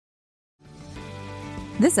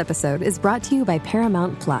This episode is brought to you by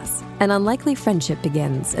Paramount Plus. An unlikely friendship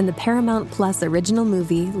begins in the Paramount Plus original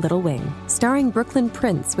movie Little Wing, starring Brooklyn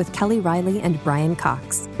Prince with Kelly Riley and Brian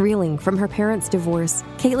Cox. Reeling from her parents' divorce,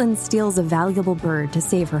 Caitlin steals a valuable bird to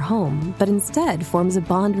save her home, but instead forms a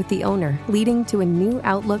bond with the owner, leading to a new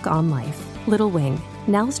outlook on life. Little Wing,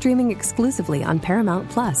 now streaming exclusively on Paramount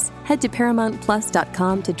Plus. Head to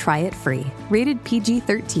ParamountPlus.com to try it free. Rated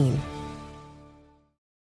PG-13.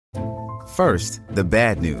 First, the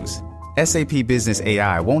bad news. SAP Business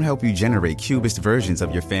AI won't help you generate cubist versions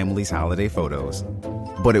of your family's holiday photos.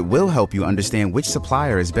 But it will help you understand which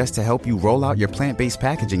supplier is best to help you roll out your plant-based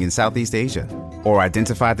packaging in Southeast Asia, or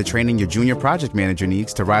identify the training your junior project manager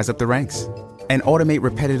needs to rise up the ranks, and automate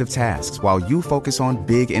repetitive tasks while you focus on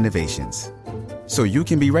big innovations, so you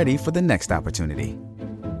can be ready for the next opportunity.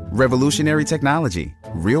 Revolutionary technology,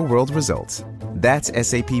 real-world results. That's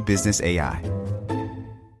SAP Business AI.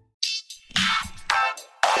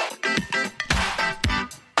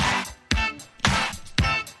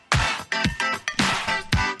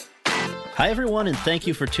 Hi, everyone, and thank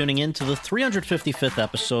you for tuning in to the 355th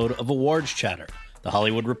episode of Awards Chatter, the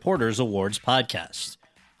Hollywood Reporter's awards podcast.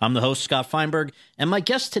 I'm the host, Scott Feinberg, and my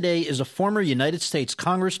guest today is a former United States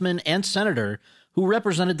congressman and senator who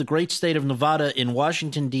represented the great state of Nevada in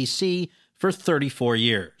Washington, D.C. for 34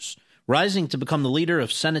 years, rising to become the leader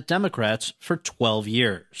of Senate Democrats for 12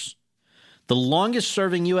 years. The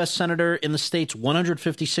longest-serving U.S. senator in the state's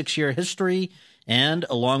 156-year history, and,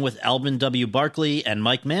 along with Alvin W. Barkley and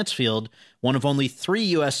Mike Mansfield, one of only 3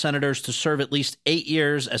 U.S. senators to serve at least 8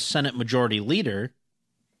 years as Senate Majority Leader,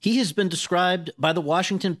 he has been described by the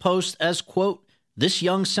Washington Post as, quote, this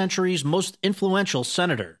young century's most influential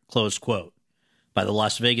senator, close quote, by the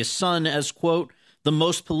Las Vegas Sun as, quote, the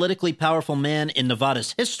most politically powerful man in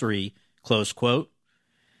Nevada's history, close quote,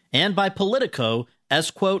 and by Politico as,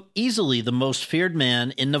 quote, easily the most feared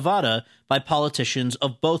man in Nevada by politicians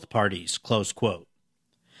of both parties, close quote.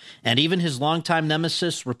 And even his longtime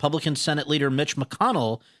nemesis, Republican Senate Leader Mitch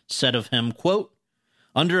McConnell, said of him, quote,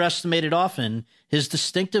 underestimated often, his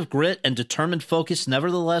distinctive grit and determined focus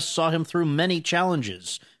nevertheless saw him through many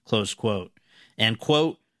challenges, close quote, and,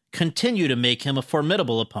 quote, continue to make him a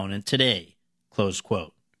formidable opponent today, close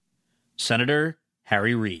quote. Senator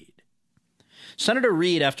Harry Reid. Senator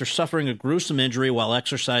Reid, after suffering a gruesome injury while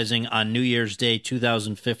exercising on New Year's Day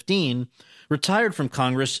 2015, retired from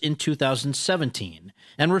Congress in 2017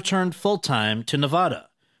 and returned full-time to Nevada,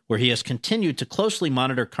 where he has continued to closely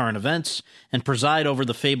monitor current events and preside over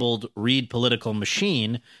the fabled Reid political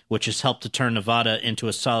machine, which has helped to turn Nevada into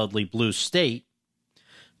a solidly blue state,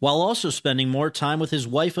 while also spending more time with his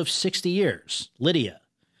wife of 60 years, Lydia,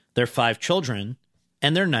 their 5 children,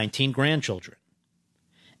 and their 19 grandchildren.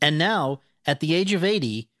 And now, at the age of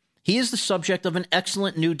 80, he is the subject of an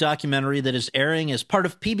excellent new documentary that is airing as part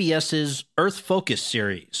of PBS's Earth Focus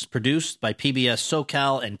series, produced by PBS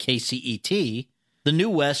SoCal and KCET, The New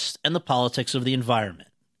West and the Politics of the Environment,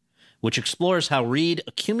 which explores how Reid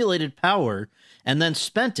accumulated power and then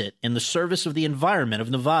spent it in the service of the environment of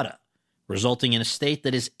Nevada, resulting in a state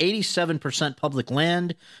that is 87% public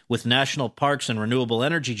land, with national parks and renewable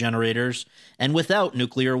energy generators, and without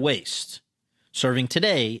nuclear waste, serving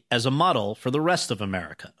today as a model for the rest of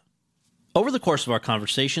America. Over the course of our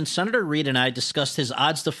conversation, Senator Reid and I discussed his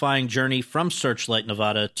odds-defying journey from Searchlight,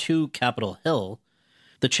 Nevada to Capitol Hill,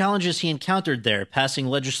 the challenges he encountered there, passing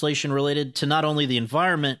legislation related to not only the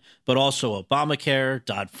environment, but also Obamacare,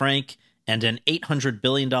 Dodd-Frank, and an $800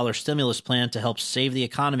 billion stimulus plan to help save the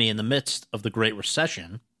economy in the midst of the Great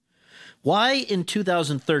Recession, why in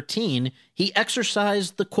 2013 he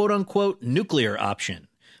exercised the quote-unquote nuclear option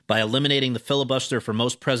by eliminating the filibuster for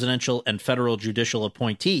most presidential and federal judicial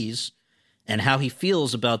appointees, and how he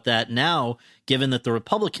feels about that now, given that the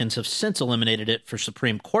Republicans have since eliminated it for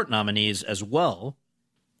Supreme Court nominees as well,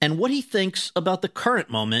 and what he thinks about the current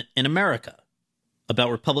moment in America, about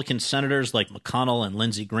Republican senators like McConnell and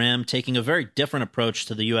Lindsey Graham taking a very different approach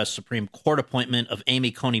to the U.S. Supreme Court appointment of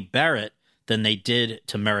Amy Coney Barrett than they did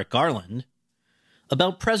to Merrick Garland,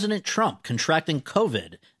 about President Trump contracting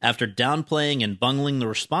COVID after downplaying and bungling the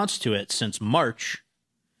response to it since March,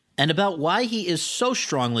 and about why he is so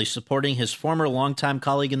strongly supporting his former longtime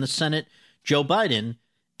colleague in the Senate, Joe Biden,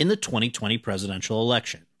 in the 2020 presidential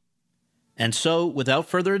election. And so, without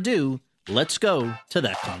further ado, let's go to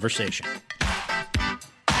that conversation.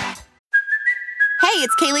 Hey,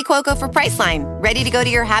 it's Kaylee Cuoco for Priceline. Ready to go to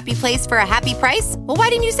your happy place for a happy price? Well, why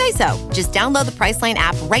didn't you say so? Just download the Priceline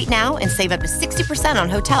app right now and save up to 60% on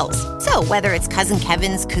hotels. So whether it's Cousin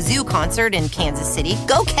Kevin's Kazoo Concert in Kansas City,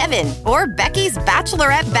 go Kevin, or Becky's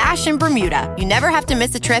Bachelorette Bash in Bermuda, you never have to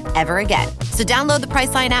miss a trip ever again. So download the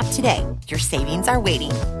Priceline app today. Your savings are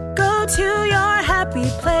waiting. Go to your happy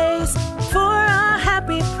place for a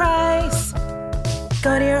happy price.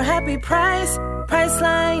 Go to your happy price,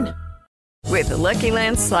 Priceline. With the Lucky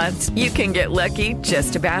Land Slots, you can get lucky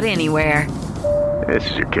just about anywhere. This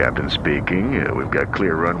is your captain speaking. We've got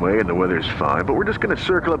clear runway and the weather's fine, but we're just going to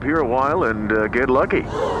circle up here a while and get lucky.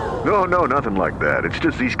 No, nothing like that. It's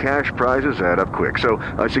just these cash prizes add up quick. So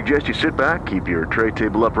I suggest you sit back, keep your tray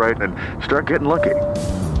table upright, and start getting lucky.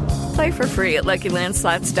 Play for free at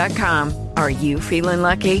LuckyLandSlots.com. Are you feeling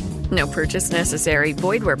lucky? No purchase necessary.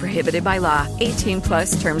 Void where prohibited by law. 18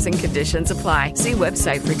 plus terms and conditions apply. See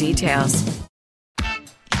website for details.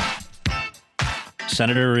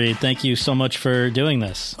 Senator Reid, thank you so much for doing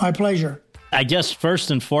this. My pleasure. I guess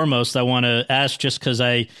first and foremost, I want to ask, just because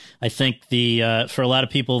I think for a lot of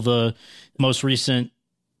people, the most recent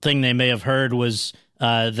thing they may have heard was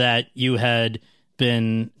that you had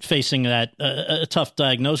been facing a tough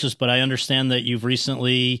diagnosis, but I understand that you've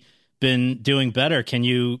recently been doing better. Can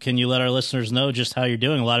you let our listeners know just how you're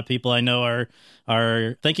doing? A lot of people I know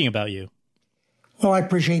are thinking about you. Well, I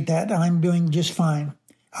appreciate that. I'm doing just fine.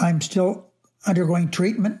 I'm still undergoing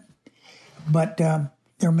treatment, but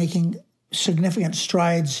they're making significant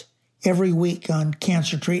strides every week on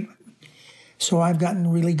cancer treatment. So I've gotten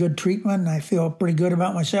really good treatment, and I feel pretty good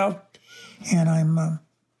about myself, and I'm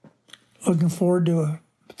looking forward to a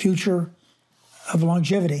future of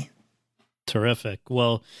longevity. Terrific.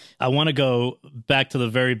 Well, I want to go back to the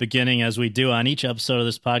very beginning, as we do on each episode of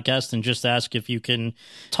this podcast, and just ask if you can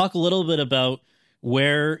talk a little bit about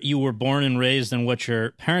where you were born and raised and what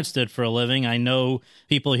your parents did for a living. I know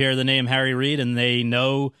people hear the name Harry Reid and they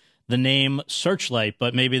know the name Searchlight,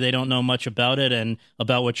 but maybe they don't know much about it and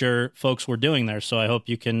about what your folks were doing there. So I hope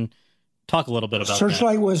you can talk a little bit about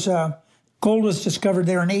Searchlight that. Was gold was discovered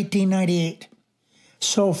there in 1898.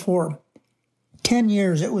 So for 10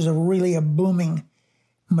 years, it was really a booming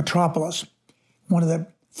metropolis, one of the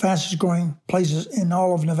fastest growing places in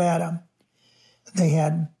all of Nevada. They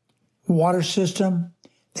had water system,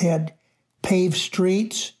 they had paved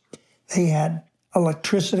streets, they had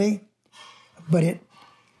electricity, but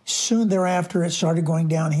soon thereafter it started going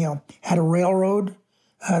downhill. Had a railroad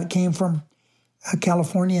that came from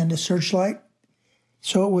California into Searchlight,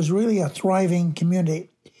 so it was really a thriving community.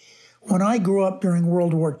 When I grew up during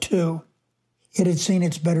World War II, it had seen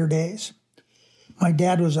its better days. My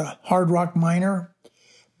dad was a hard rock miner,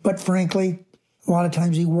 but frankly, a lot of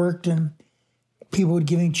times he worked and people would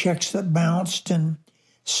give him checks that bounced, and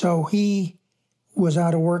so he was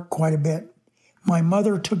out of work quite a bit. My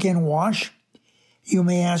mother took in wash. You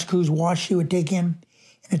may ask whose wash she would take in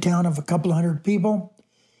a town of a couple hundred people.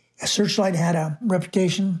 Searchlight had a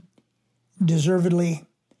reputation, deservedly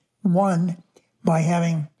won, by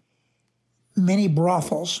having many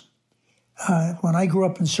brothels. When I grew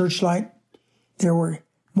up in Searchlight, there were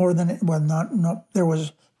there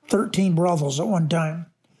was 13 brothels at one time.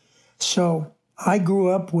 So I grew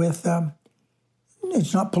up with,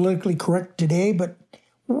 it's not politically correct today, but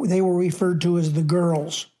they were referred to as the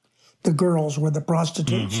girls. The girls were the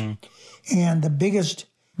prostitutes. Mm-hmm. And the biggest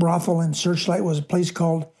brothel in Searchlight was a place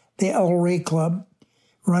called the El Rey Club,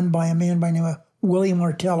 run by a man by the name of Willie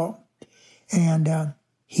Martello. And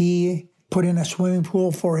he put in a swimming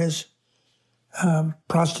pool for his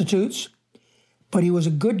prostitutes, but he was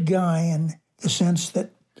a good guy in the sense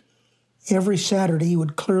that every Saturday he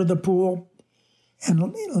would clear the pool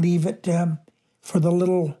and leave it for the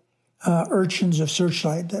little urchins of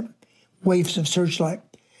Searchlight, the waifs of Searchlight.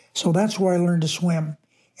 So that's where I learned to swim,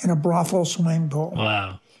 in a brothel swimming pool.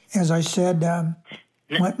 Wow. As I said,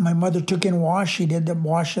 my mother took in wash. She did the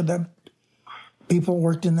wash of the people who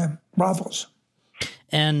worked in the brothels.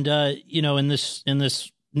 And, in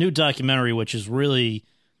this new documentary, which is really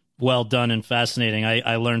well done and fascinating,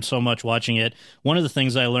 I learned so much watching it. One of the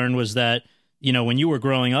things I learned was that, when you were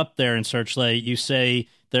growing up there in Searchlight, you say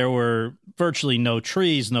there were virtually no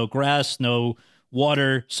trees, no grass, no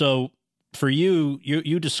water. So for you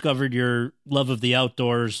discovered your love of the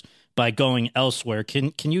outdoors by going elsewhere.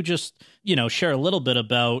 Can you just, share a little bit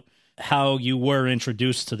about how you were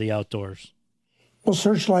introduced to the outdoors? Well,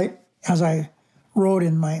 Searchlight, as I wrote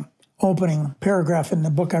in my opening paragraph in the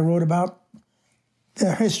book I wrote about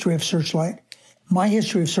the history of Searchlight, my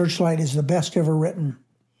history of Searchlight is the best ever written.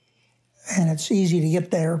 And it's easy to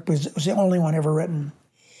get there because it was the only one ever written.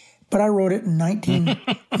 But I wrote it in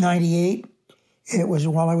 1998. It was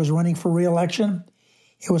while I was running for re-election.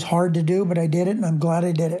 It was hard to do, but I did it, and I'm glad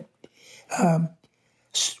I did it.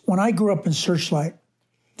 When I grew up in Searchlight,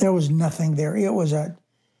 there was nothing there. It was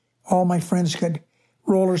all my friends could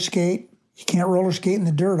roller skate. You can't roller skate in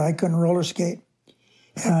the dirt. I couldn't roller skate.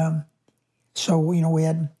 So, we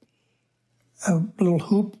had a little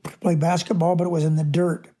hoop to play basketball, but it was in the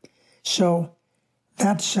dirt. So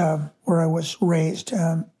that's where I was raised,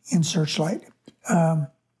 in Searchlight.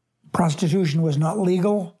 Prostitution was not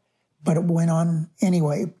legal, but it went on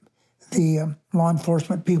anyway. The law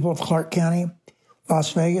enforcement people of Clark County,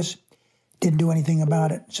 Las Vegas, didn't do anything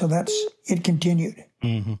about it. So it continued.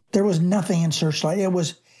 Mm-hmm. There was nothing in Searchlight. It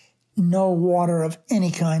was no water of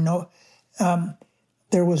any kind.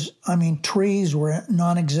 Trees were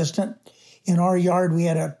non-existent. In our yard, we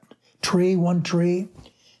had one tree,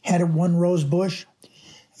 had one rose bush.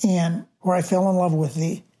 And where I fell in love with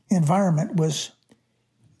the environment was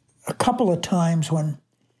a couple of times when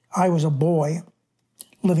I was a boy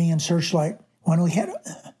living in Searchlight. When we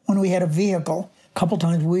had a vehicle, a couple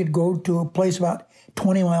times we'd go to a place about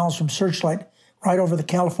 20 miles from Searchlight, right over the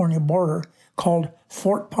California border, called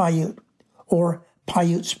Fort Paiute or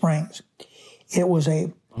Paiute Springs. It was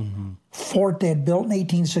a fort they had built in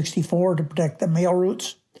 1864 to protect the mail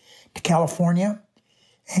routes to California,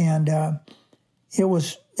 and it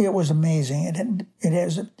was amazing. It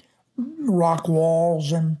has rock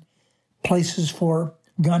walls and places for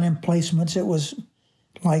gun emplacements. It was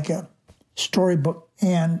like a storybook,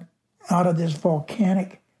 and out of this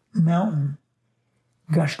volcanic mountain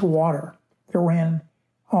gushed water that ran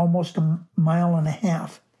almost a mile and a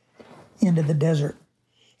half into the desert.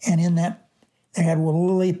 And in that, they had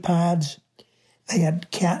lily pads. They had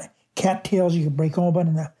cattails you could break open,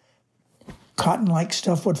 and the cotton-like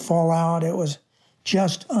stuff would fall out. It was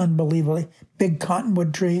just unbelievably big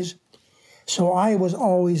cottonwood trees. So I was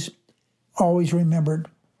always remembered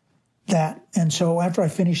that. And so after I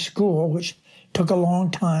finished school, which took a long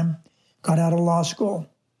time, got out of law school,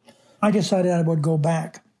 I decided I would go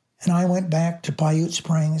back. And I went back to Paiute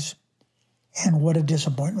Springs, and what a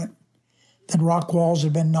disappointment. The rock walls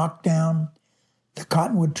had been knocked down. The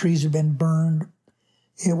cottonwood trees had been burned.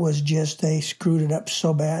 It was just, they screwed it up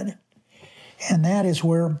so bad. And that is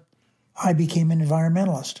where I became an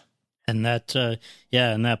environmentalist. And that,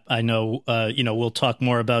 I know, we'll talk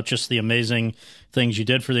more about just the amazing things you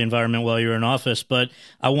did for the environment while you were in office. But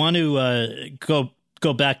I want to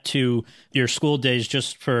go back to your school days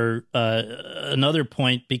just for another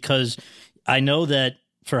point, because I know that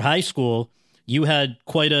for high school, you had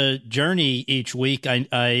quite a journey each week.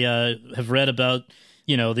 I have read about,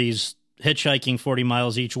 these hitchhiking 40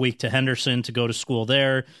 miles each week to Henderson to go to school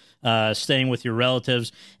there, staying with your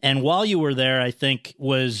relatives. And while you were there, I think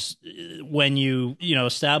was when you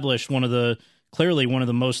established one of the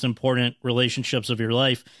most important relationships of your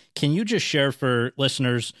life. Can you just share for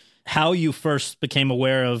listeners how you first became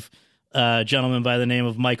aware of a gentleman by the name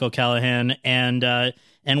of Mike O'Callahan, and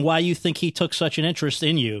why you think he took such an interest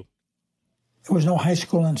in you? There was no high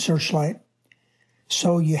school in Searchlight,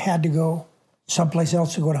 so you had to go someplace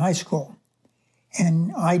else to go to high school.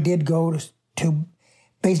 And I did go to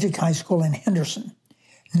basic high school in Henderson.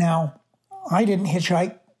 Now, I didn't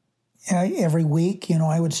hitchhike every week.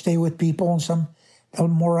 I would stay with people, and the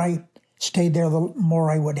more I stayed there, the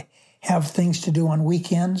more I would have things to do on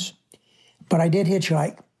weekends. But I did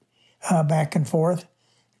hitchhike back and forth,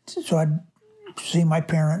 so I'd see my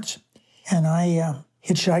parents. And I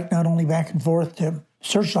hitchhiked not only back and forth to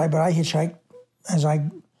Searchlight, but I hitchhiked as I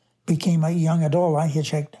became a young adult. I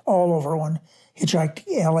hitchhiked all over. Hitchhiked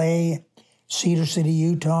L.A., Cedar City,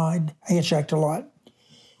 Utah. I hitchhiked a lot.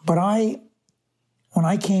 But when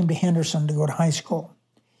I came to Henderson to go to high school,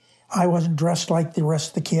 I wasn't dressed like the rest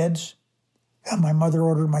of the kids. And my mother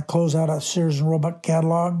ordered my clothes out of Sears and Roebuck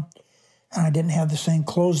catalog, and I didn't have the same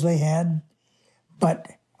clothes they had. But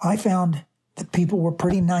I found that people were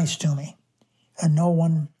pretty nice to me, and no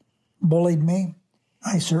one bullied me.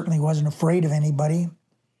 I certainly wasn't afraid of anybody.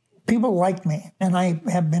 People liked me, and I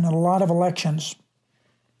have been in a lot of elections.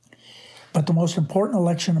 But the most important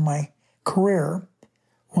election in my career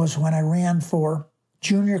was when I ran for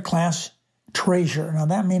junior class treasurer. Now,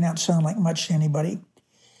 that may not sound like much to anybody,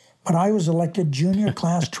 but I was elected junior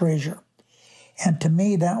class treasurer. And to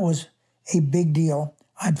me, that was a big deal.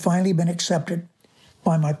 I'd finally been accepted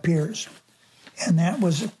by my peers. And that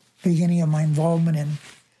was the beginning of my involvement in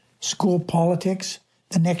school politics.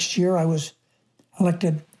 The next year, I was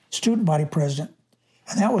elected student body president.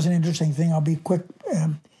 And that was an interesting thing. I'll be quick,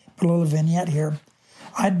 put a little vignette here.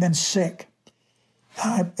 I'd been sick.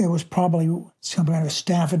 It was probably some kind of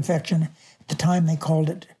staph infection. At the time, they called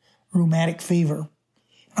it rheumatic fever.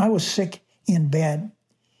 I was sick in bed,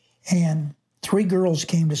 and 3 girls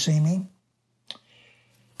came to see me.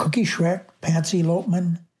 Cookie Schreck, Patsy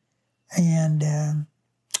Lopman, and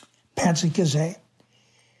Patsy Kazay.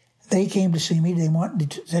 They came to see me. They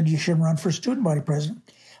said, you should run for student body president.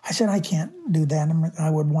 I said, I can't do that. I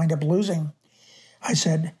would wind up losing. I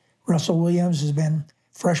said, Russell Williams has been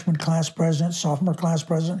freshman class president, sophomore class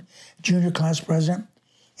president, junior class president,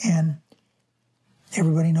 and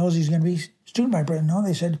everybody knows he's going to be student body president. No,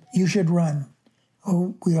 they said, you should run.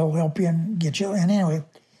 Oh, we'll help you and get you. And anyway,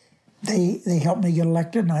 they helped me get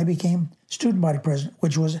elected, and I became student body president,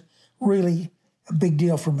 which was really a big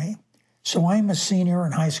deal for me. So I'm a senior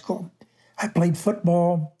in high school. I played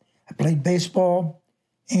football, I played baseball,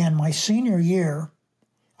 and my senior year,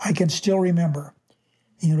 I can still remember,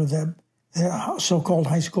 the so-called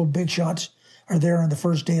high school big shots are there on the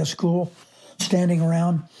first day of school, standing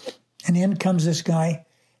around, and in comes this guy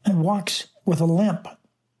and walks with a limp.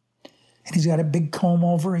 And he's got a big comb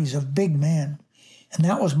over. He's a big man. And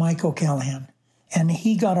that was Mike O'Callahan. And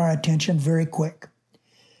he got our attention very quick.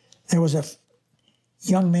 There was a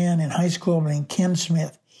young man in high school named Ken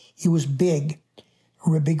Smith. He was big,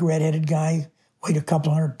 a big redheaded guy, weighed a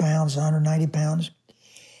couple 100 pounds, 190 pounds.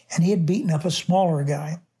 And he had beaten up a smaller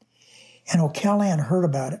guy. And O'Callahan heard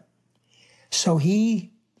about it. So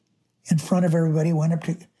he, in front of everybody, went up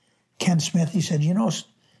to Ken Smith. He said,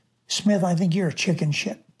 Smith, I think you're a chicken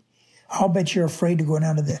shit. I'll bet you're afraid to go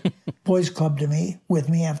down to the boys club with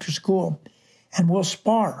me after school, and we'll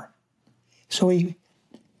spar. So he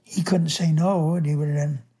couldn't say no, and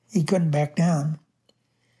he couldn't back down.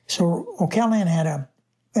 So O'Callahan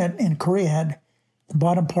in Korea had the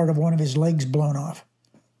bottom part of one of his legs blown off,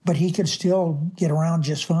 but he could still get around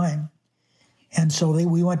just fine. And so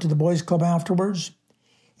we went to the boys club afterwards,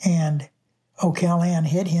 and O'Callahan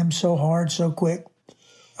hit him so hard, so quick.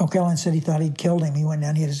 O'Callahan said he thought he'd killed him. He went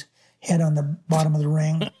down, hit his head on the bottom of the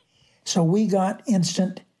ring. So we got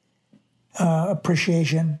instant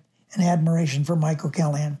appreciation and admiration for Mike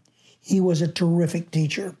O'Callahan. He was a terrific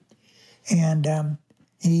teacher. And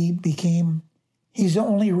he's the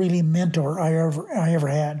only really mentor I ever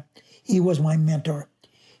had. He was my mentor.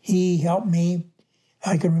 He helped me.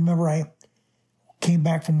 I can remember I came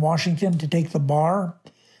back from Washington to take the bar,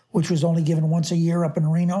 which was only given once a year up in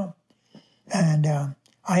Reno. And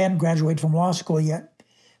I hadn't graduated from law school yet,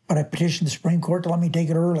 but I petitioned the Supreme Court to let me take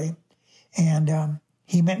it early. And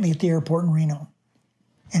he met me at the airport in Reno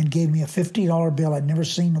and gave me a $50 bill. I'd never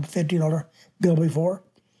seen a $50 bill before.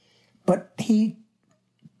 But he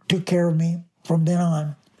took care of me from then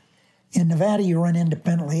on. In Nevada, you run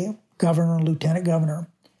independently, governor and lieutenant governor.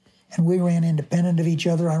 And we ran independent of each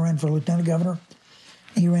other. I ran for lieutenant governor.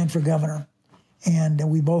 He ran for governor. And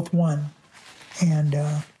we both won. And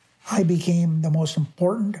I became the most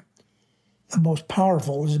important, the most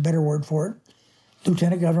powerful is a better word for it,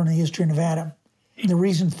 lieutenant governor in the history of Nevada. And the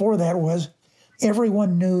reason for that was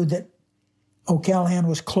everyone knew that O'Callahan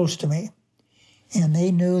was close to me. And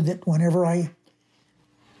they knew that whenever I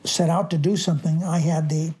set out to do something, I had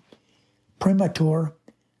the primatur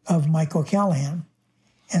of Mike O'Callahan.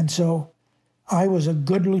 And so I was a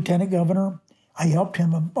good lieutenant governor. I helped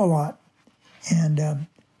him a lot. And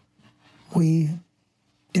we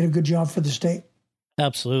did a good job for the state.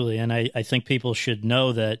 Absolutely. And I think people should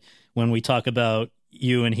know that when we talk about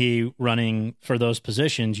you and he running for those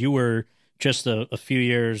positions, you were just a few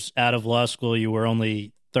years out of law school. You were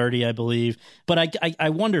only 30, I believe. But I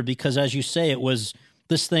wonder, because as you say,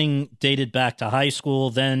 this thing dated back to high school.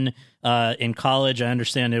 Then in college, I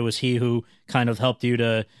understand it was he who kind of helped you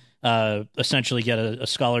to essentially get a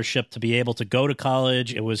scholarship to be able to go to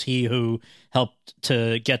college. It was he who helped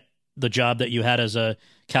to get the job that you had as a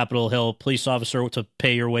Capitol Hill police officer to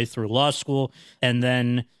pay your way through law school. And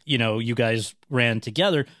then, you guys ran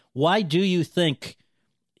together. Why do you think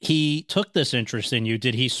he took this interest in you?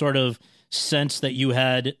 Did he sort of sense that you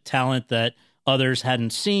had talent that others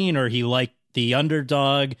hadn't seen, or he liked the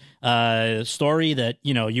underdog story that,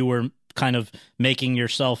 you were kind of making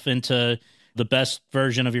yourself into the best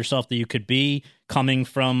version of yourself that you could be, coming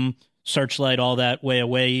from Searchlight all that way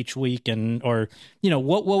away each week?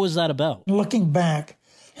 What was that about? Looking back,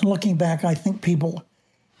 I think people,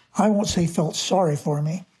 I won't say felt sorry for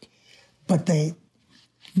me, but they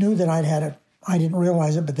knew that I didn't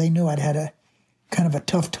realize it, but they knew I'd had a kind of a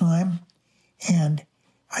tough time. And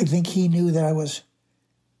I think he knew that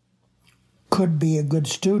could be a good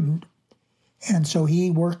student. And so he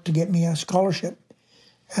worked to get me a scholarship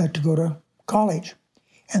to go to college.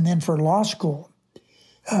 And then for law school,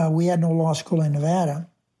 we had no law school in Nevada.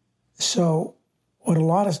 So what a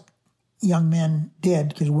lot of young men did,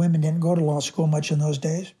 because women didn't go to law school much in those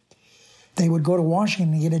days, they would go to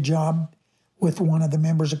Washington and get a job with one of the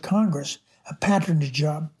members of Congress, a patronage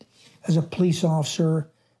job, as a police officer,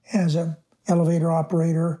 as an elevator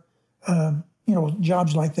operator,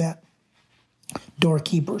 jobs like that,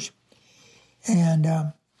 doorkeepers.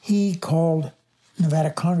 And he called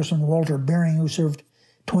Nevada Congressman Walter Bering, who served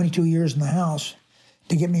 22 years in the House,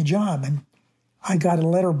 to get me a job. And I got a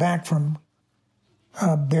letter back from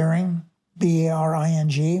Bering,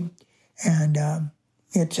 B-A-R-I-N-G, and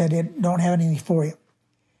it said, "It don't have anything for you."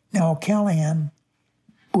 Now, Callahan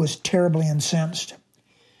was terribly incensed.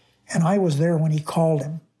 And I was there when he called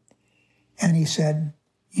him. And he said,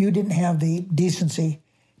 "You didn't have the decency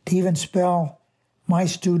to even spell my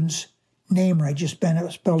student's name right. You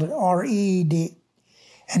spelled it R-E-E-D.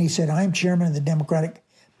 And he said, "I'm chairman of the Democratic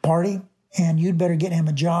Party, and you'd better get him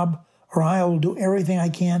a job, or I will do everything I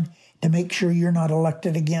can to make sure you're not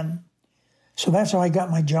elected again." So that's how I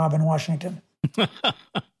got my job in Washington.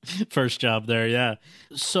 First job there, yeah.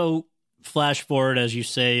 So flash forward, as you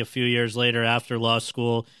say, a few years later after law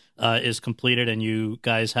school is completed and you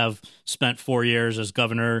guys have spent 4 years as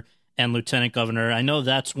governor and lieutenant governor. I know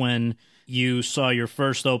that's when you saw your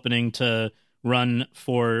first opening to run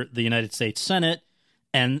for the United States Senate,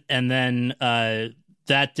 and then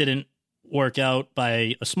that didn't work out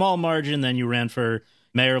by a small margin. Then you ran for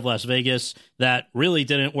mayor of Las Vegas. That really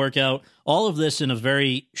didn't work out. All of this in a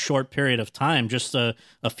very short period of time, just a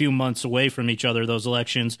few months away from each other, those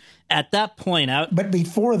elections. At that point out. But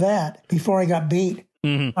before that, before I got beat,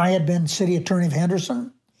 I had been city attorney of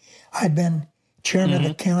Henderson. I'd been chairman of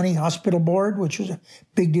the county hospital board, which was a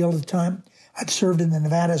big deal at the time. I'd served in the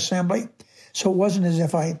Nevada Assembly. So it wasn't as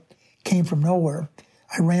if I came from nowhere.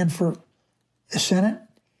 I ran for the Senate.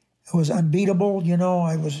 It was unbeatable.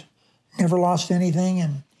 I was never lost anything.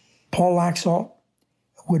 And Paul Laxalt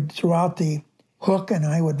would throw out the hook and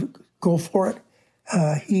I would go for it.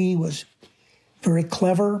 He was very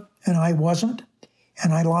clever and I wasn't.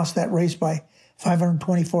 And I lost that race by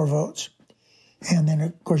 524 votes. And then,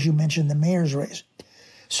 of course, you mentioned the mayor's race.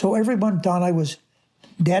 So everyone thought I was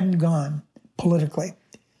dead and gone politically.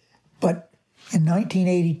 But in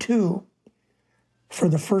 1982, for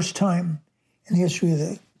the first time in the history of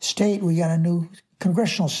the state, we got a new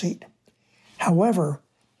congressional seat. However,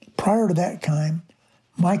 prior to that time,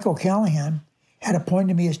 Mike O'Callahan had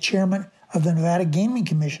appointed me as chairman of the Nevada Gaming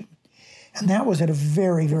Commission. And that was at a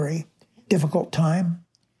very, very difficult time.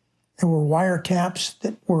 There were wiretaps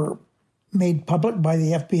that were made public by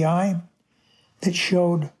the FBI that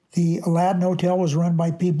showed the Aladdin Hotel was run by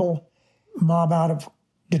people, mob out of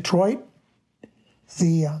Detroit.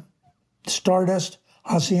 The Stardust,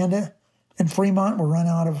 Hacienda, and Fremont were run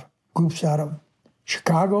out of groups out of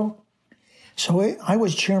Chicago. So I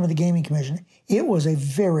was chairman of the Gaming Commission. It was a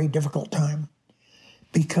very difficult time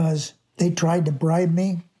because they tried to bribe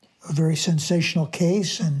me, a very sensational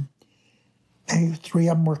case, and 3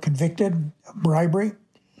 of them were convicted of bribery.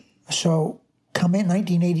 So come in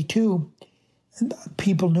 1982,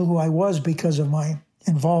 people knew who I was because of my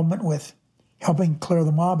involvement with helping clear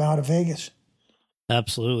the mob out of Vegas.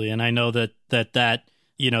 Absolutely. And I know that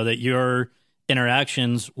your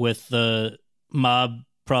interactions with the mob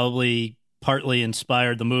probably partly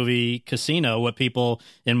inspired the movie Casino, what people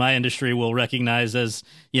in my industry will recognize as,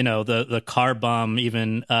 the car bomb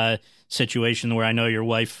even situation where I know your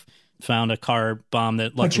wife found a car bomb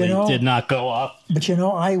that luckily did not go off. But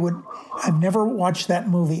I've never watched that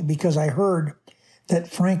movie because I heard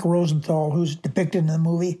that Frank Rosenthal, who's depicted in the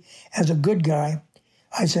movie as a good guy,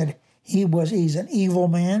 I said, he's an evil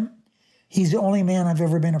man. He's the only man I've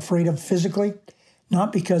ever been afraid of physically,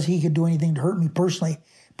 not because he could do anything to hurt me personally,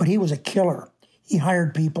 but he was a killer. He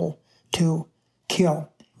hired people to kill.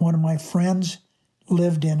 One of my friends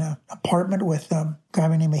lived in an apartment with a guy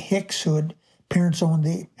by the name of Hicks, who had parents owned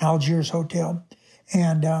the Algiers Hotel.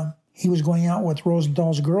 And he was going out with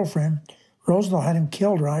Rosenthal's girlfriend. Rosenthal had him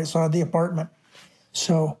killed right outside the apartment.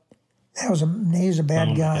 So he's a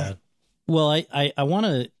bad guy. God. Well, I want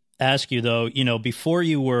to ask you, though, before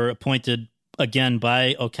you were appointed again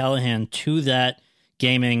by O'Callahan to that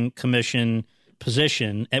gaming commission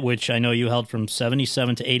position, at which I know you held from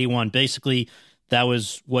 77 to 81, basically that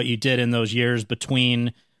was what you did in those years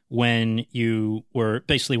between when you were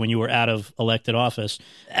out of elected office.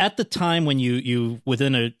 At the time when you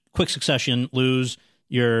within a quick succession lose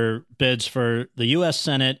your bids for the U.S.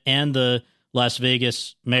 Senate and the Las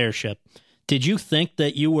Vegas mayorship, did you think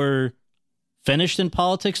that you were finished in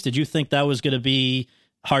politics? Did you think that was going to be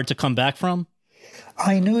hard to come back from?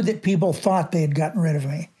 I knew that people thought they had gotten rid of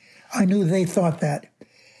me. I knew they thought that.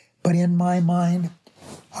 But in my mind,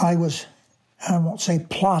 I won't say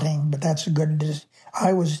plotting, but that's a good,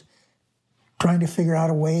 I was trying to figure out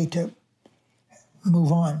a way to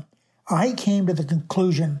move on. I came to the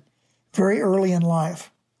conclusion very early in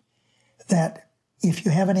life that if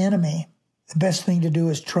you have an enemy, the best thing to do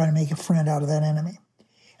is try to make a friend out of that enemy.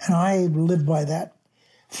 And I live by that.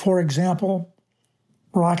 For example,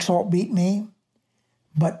 Rock Salt beat me,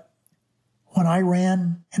 but when I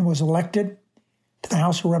ran and was elected to the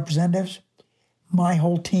House of Representatives, my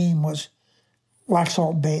whole team was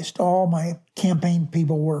Laxalt based. All my campaign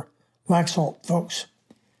people were Laxalt folks.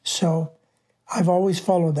 So I've always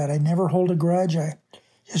followed that. I never hold a grudge. I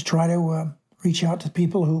just try to reach out to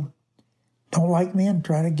people who don't like me and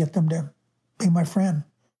try to get them to be my friend.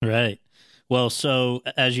 Right. Well, so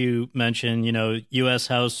as you mentioned, U.S.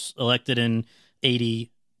 House elected in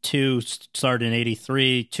 82, started in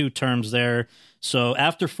 83, 2 terms there. So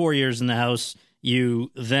after 4 years in the House,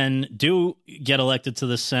 you then do get elected to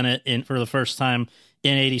the Senate for the first time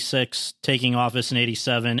in 86, taking office in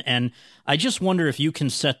 87. And I just wonder if you can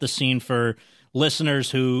set the scene for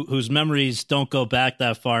listeners whose memories don't go back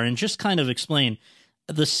that far and just kind of explain.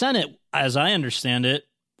 The Senate, as I understand it,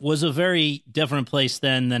 was a very different place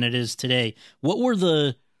then than it is today. What were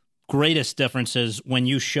the greatest differences when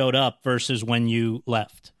you showed up versus when you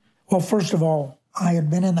left? Well, first of all, I had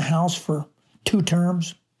been in the House for 2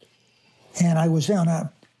 terms, and I was on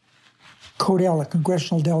a CODEL, a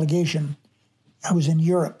congressional delegation. I was in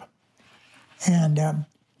Europe. And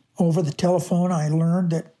over the telephone, I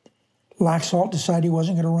learned that Laxalt decided he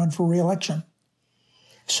wasn't going to run for re-election.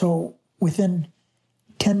 So within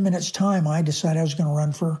 10 minutes' time, I decided I was going to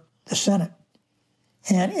run for the Senate.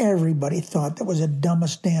 And everybody thought that was the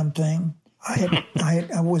dumbest damn thing.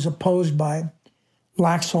 I was opposed by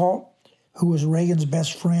Laxalt, who was Reagan's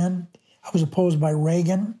best friend. I was opposed by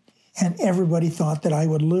Reagan, and everybody thought that I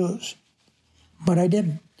would lose. But I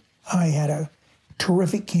didn't. I had a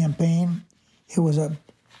terrific campaign. It was a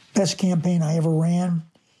best campaign I ever ran.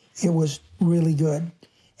 It was really good.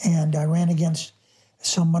 And I ran against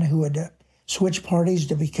someone who had switched parties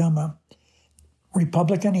to become a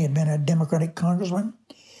Republican. He had been a Democratic congressman,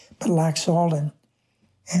 but Laxalt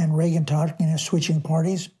and Reagan talked switching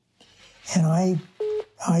parties. And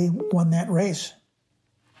I won that race.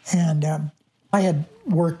 And I had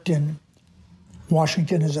worked in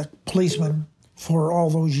Washington as a policeman for all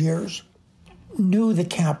those years, knew the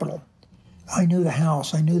Capitol, I knew the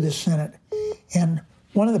House, I knew the Senate. And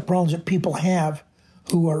one of the problems that people have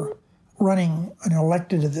who are running and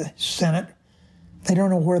elected to the Senate, they don't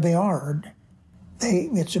know where they are.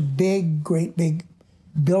 It's a great big,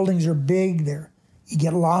 buildings are big, you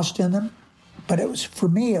get lost in them. But for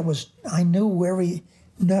me, I knew every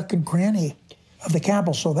nook and cranny of the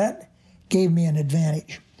Capitol, so that gave me an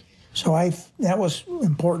advantage. So that was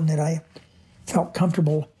important that I felt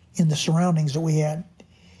comfortable in the surroundings that we had.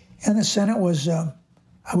 And the Senate was, I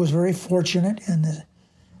was very fortunate, and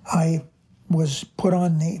I was put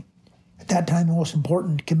on at that time, the most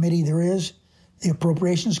important committee there is, the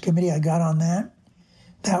Appropriations Committee. I got on that.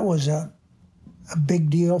 That was a big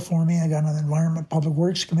deal for me. I got on the Environment Public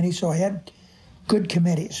Works Committee, so I had good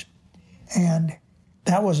committees. And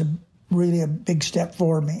that was really a big step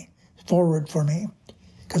forward for me,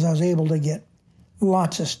 because I was able to get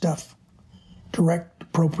lots of stuff, direct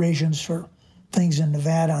appropriations for things in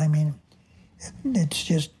Nevada. I mean, it's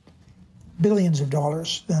just billions of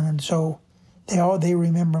dollars. And so they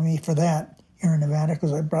remember me for that here in Nevada,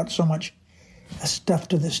 because I brought so much stuff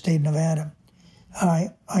to the state of Nevada. I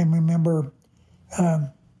remember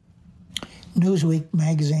Newsweek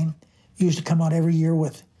magazine used to come out every year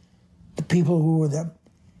with the people who were the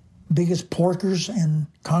biggest porkers in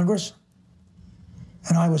Congress.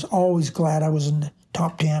 And I was always glad I was in the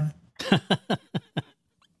top 10.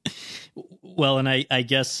 Well, and I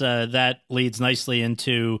guess that leads nicely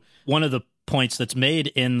into one of the points that's made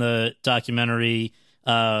in the documentary,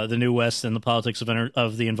 The New West and the Politics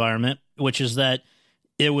of the Environment, which is that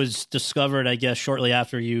it was discovered, I guess, shortly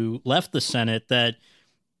after you left the Senate, that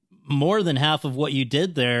more than half of what you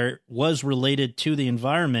did there was related to the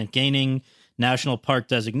environment, gaining national park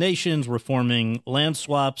designations, reforming land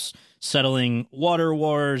swaps, settling water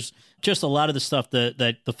wars, just a lot of the stuff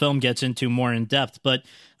that the film gets into more in depth. But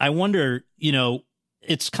I wonder,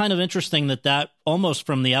 it's kind of interesting that almost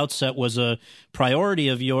from the outset was a priority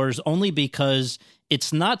of yours, only because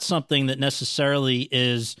it's not something that necessarily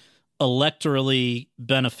is electorally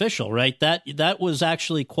beneficial, right? That was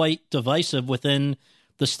actually quite divisive within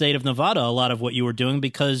the state of Nevada, a lot of what you were doing,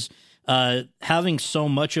 because having so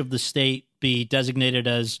much of the state be designated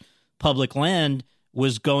as public land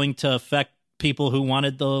was going to affect people who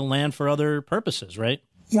wanted the land for other purposes, right?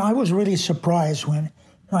 Yeah, I was really surprised when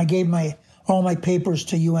I gave all my papers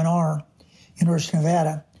to UNR, University of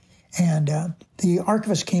Nevada, and the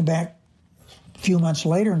archivist came back a few months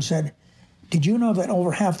later and said, did you know that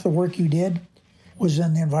over half the work you did was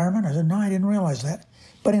in the environment? I said, no, I didn't realize that.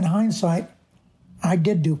 But in hindsight, I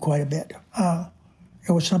did do quite a bit.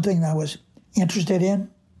 It was something I was interested in.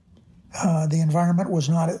 The environment was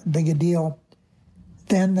not as big a deal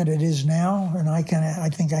then that it is now, and I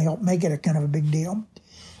think I helped make it a kind of a big deal.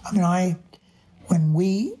 I mean,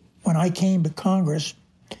 when I came to Congress,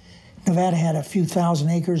 Nevada had a few thousand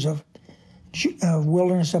acres of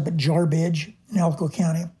wilderness up at Jarbidge in Elko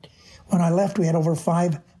County. When I left, we had over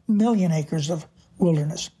 5 million acres of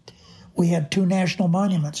wilderness. We had 2 national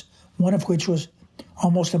monuments, one of which was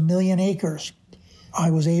almost 1 million acres.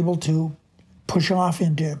 I was able to push off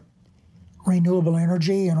into renewable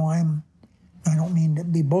energy. I don't mean to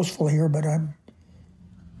be boastful here, but I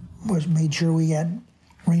made sure we had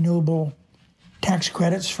renewable tax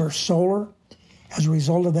credits for solar. As a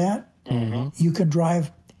result of that, you could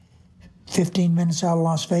drive 15 minutes out of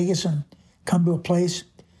Las Vegas and come to a place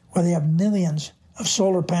where they have millions of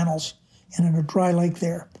solar panels in a dry lake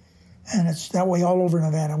there. And it's that way all over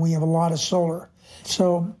Nevada. We have a lot of solar.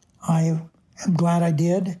 So I am glad I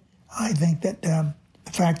did. I think that the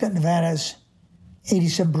fact that Nevada is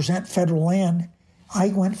 87% federal land, I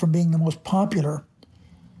went from being the most popular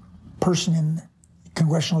person in the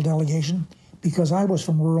congressional delegation because I was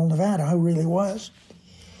from rural Nevada. I really was.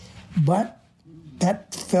 But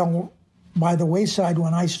that fell by the wayside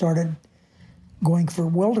when I started going for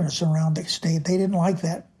wilderness around the state. They didn't like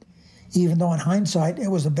that, even though in hindsight it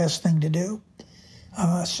was the best thing to do.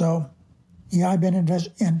 So, yeah, I've been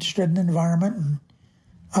interested in the environment and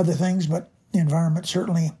other things, but the environment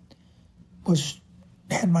certainly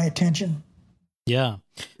had my attention. Yeah.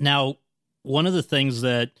 Now, one of the things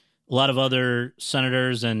that a lot of other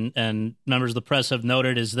senators and members of the press have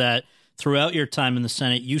noted is that throughout your time in the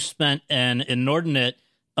Senate, you spent an inordinate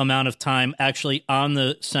amount of time actually on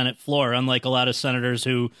the Senate floor, unlike a lot of senators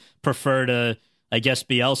who prefer to, I guess,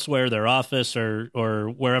 be elsewhere, their office or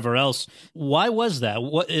wherever else. Why was that?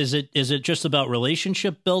 What is it? Is it just about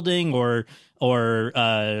relationship building or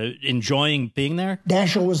enjoying being there?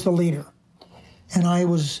 Daschle was the leader, and I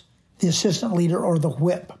was the assistant leader or the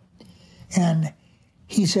whip. And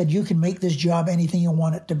he said, you can make this job anything you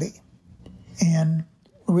want it to be. And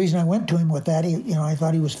the reason I went to him with that, I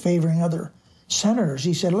thought he was favoring other senators.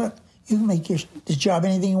 He said, look, you can make this job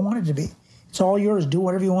anything you want it to be. It's all yours. Do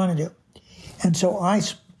whatever you want to do. And so I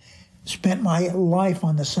spent my life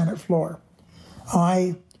on the Senate floor.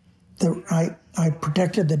 I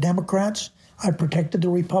protected the Democrats. I protected the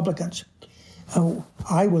Republicans.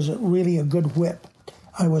 I was really a good whip.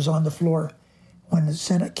 I was on the floor when the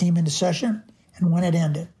Senate came into session and when it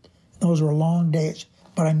ended. Those were long days,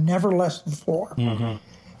 but I never left the floor.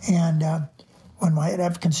 Mm-hmm. And when I'd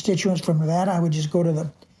have constituents from Nevada, I would just go to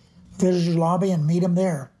the visitor's lobby and meet them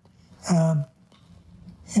there. And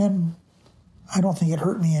I don't think it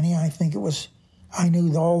hurt me any. I think I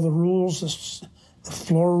knew all the rules, the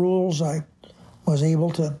floor rules. I was able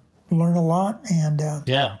to learn a lot. And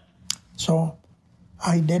so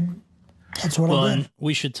I did. That's what I did. And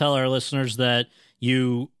we should tell our listeners that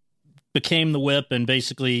you became the whip and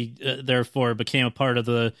basically, therefore, became a part of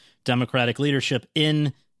the Democratic leadership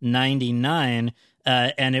in 99.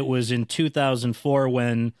 And it was in 2004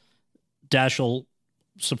 when Daschle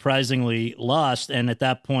surprisingly lost. And at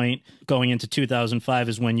that point, going into 2005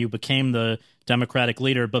 is when you became the Democratic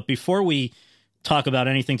leader. But before we talk about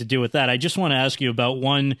anything to do with that, I just want to ask you about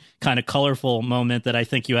one kind of colorful moment that I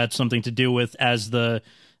think you had something to do with as the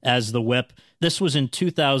whip. This was in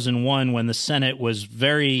 2001 when the Senate was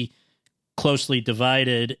very closely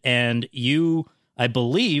divided, and you, I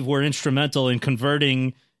believe, were instrumental in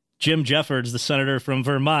converting Jim Jeffords, the senator from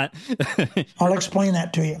Vermont. I'll explain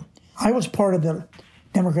that to you. I was part of the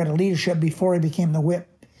Democratic leadership before I became the whip.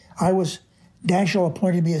 Daschle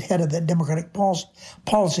appointed me as head of the Democratic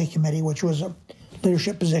Policy Committee, which was a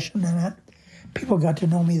leadership position, and that people got to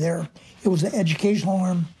know me there. It was the educational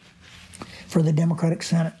arm for the Democratic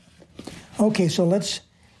Senate. Okay, so let's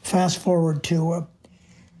fast forward to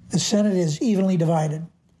the Senate is evenly divided.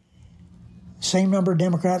 Same number of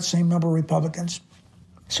Democrats, same number of Republicans.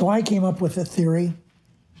 So I came up with a theory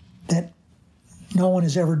that no one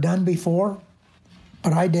has ever done before,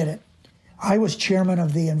 but I did it. I was chairman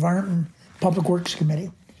of the Environment and Public Works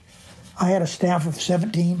Committee. I had a staff of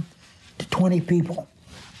 17 to 20 people.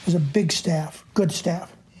 It was a big staff, good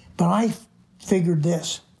staff. But I figured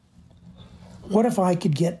this. What if I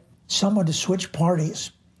could get someone to switch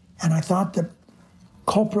parties? And I thought the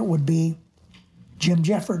culprit would be Jim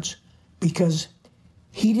Jeffords, because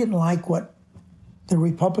he didn't like what the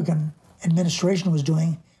Republican administration was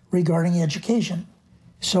doing regarding education.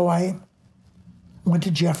 So I went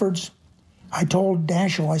to Jeffords. I told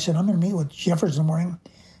Daschle, I said, I'm going to meet with Jeffords in the morning,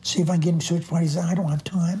 see if I can get him switched parties. He said, I don't have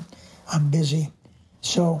time. I'm busy.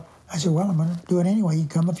 So I said, well, I'm going to do it anyway. You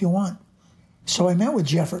come if you want. So I met with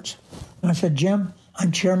Jeffords. And I said, Jim,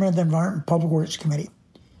 I'm chairman of the Environment and Public Works Committee.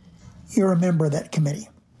 You're a member of that committee.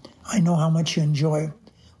 I know how much you enjoy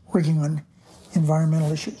working on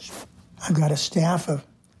environmental issues. I've got a staff of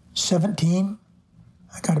 17.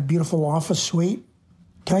 I got a beautiful office suite.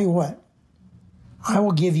 Tell you what, I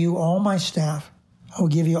will give you all my staff. I will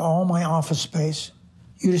give you all my office space.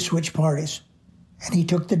 You just switch parties. And he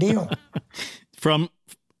took the deal. From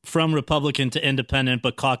Republican to independent,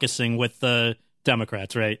 but caucusing with the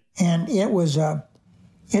Democrats, right? And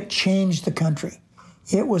it changed the country.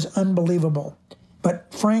 It was unbelievable.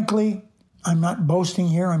 But frankly, I'm not boasting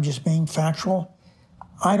here. I'm just being factual.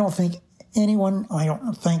 I don't think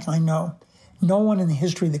I know, no one in the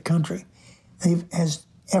history of the country has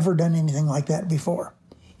ever done anything like that before.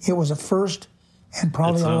 It was a first and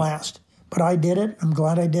probably a last. But I did it. I'm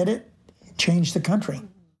glad I did it. It changed the country.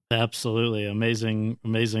 Absolutely. Amazing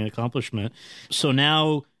accomplishment. So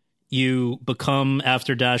now you become,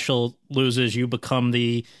 after Daschle loses, you become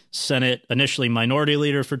the Senate, initially minority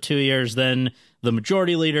leader for 2 years, then the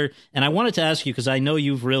majority leader. And I wanted to ask you, because I know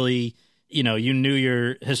you've really, you knew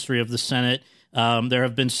your history of the Senate. There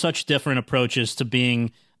have been such different approaches to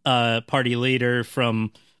being a party leader,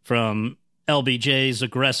 from LBJ's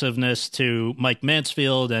aggressiveness to Mike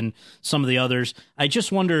Mansfield and some of the others. I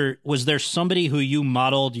just wonder, was there somebody who you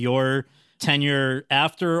modeled your tenure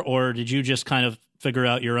after, or did you just kind of figure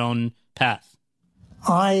out your own path?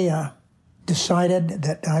 I decided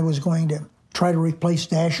that I was going to try to replace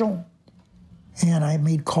Daschle, and I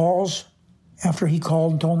made calls after he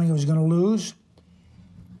called and told me he was going to lose.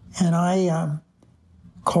 And I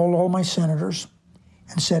called all my senators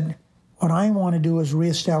and said, what I want to do is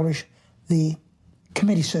reestablish the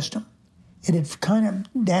committee system. It had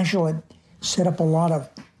Daschle had set up a lot of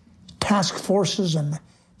task forces, and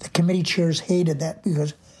the committee chairs hated that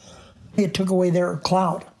because it took away their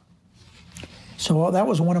clout. So that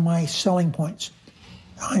was one of my selling points.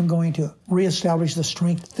 I'm going to reestablish the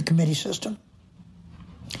strength of the committee system.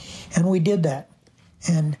 And we did that.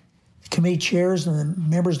 And committee chairs and the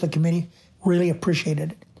members of the committee really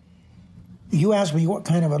appreciated it. You asked me what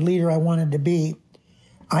kind of a leader I wanted to be.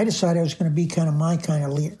 I decided I was going to be kind of my kind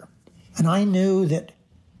of leader. And I knew that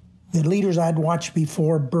the leaders I'd watched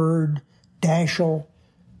before, Byrd, Daschle,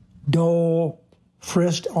 Dole,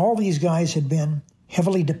 Frist, all these guys had been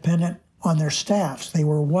heavily dependent on their staffs. They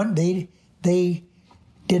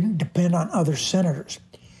didn't depend on other senators.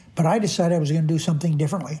 But I decided I was going to do something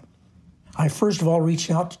differently. I first of all reached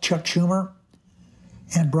out to Chuck Schumer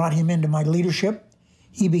and brought him into my leadership.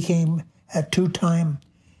 He became a 2-time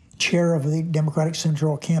chair of the Democratic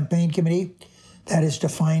Central Campaign Committee. That is to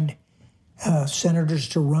find senators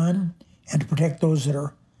to run and to protect those that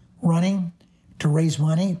are running, to raise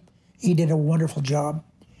money. He did a wonderful job.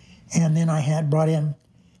 And then I had brought in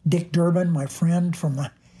Dick Durbin, my friend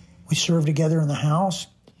we served together in the House,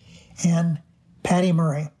 and Patty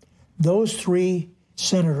Murray. Those 3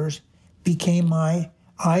 senators became my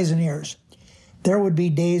eyes and ears. There would be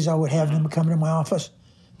days I would have them come to my office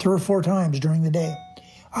 3 or 4 times during the day.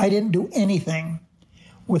 I didn't do anything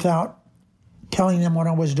without telling them what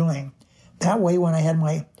I was doing. That way, when I had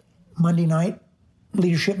my Monday night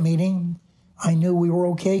leadership meeting, I knew we were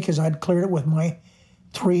okay because I'd cleared it with my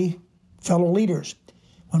 3 fellow leaders.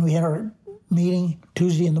 When we had our meeting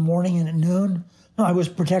Tuesday in the morning and at noon, I was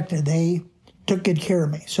protected. They took good care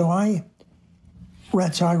of me. So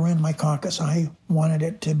that's how I ran my caucus. I wanted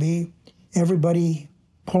it to be everybody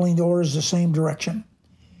pulling the oars the same direction.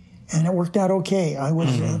 And it worked out okay. I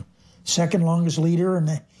was the second longest leader in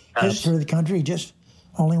the history of the country. Just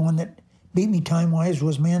only one that beat me time-wise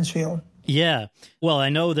was Mansfield. Yeah. Well, I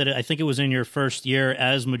know that I think it was in your first year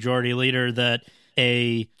as majority leader that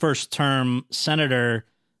a first-term senator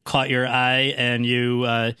caught your eye and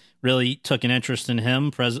you really took an interest in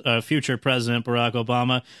him, future President Barack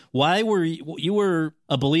Obama. Why were you were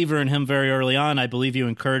a believer in him very early on. I believe you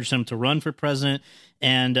encouraged him to run for president.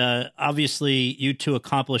 And obviously you two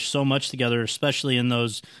accomplished so much together, especially in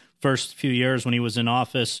those first few years when he was in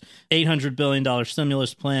office. $800 billion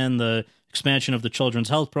stimulus plan, the expansion of the Children's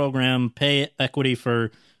Health Program, pay equity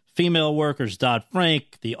for female workers,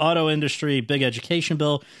 Dodd-Frank, the auto industry, big education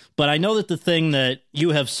bill. But I know that the thing that you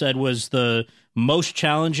have said was the most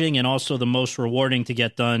challenging and also the most rewarding to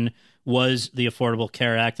get done was the Affordable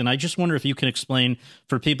Care Act. And I just wonder if you can explain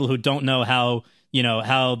for people who don't know how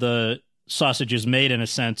the sausage is made, in a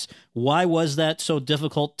sense, why was that so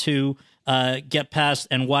difficult to get past,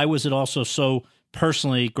 and why was it also so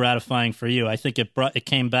personally gratifying for you. I think it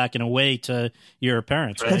came back in a way to your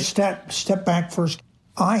parents, right? Let's step back first.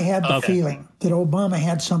 I had the feeling that Obama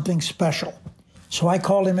had something special. So I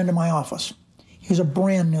called him into my office. He was a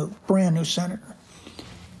brand new senator.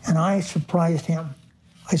 And I surprised him.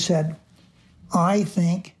 I said, I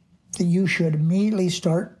think that you should immediately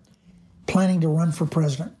start planning to run for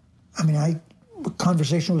president. I mean, the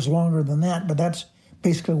conversation was longer than that, but that's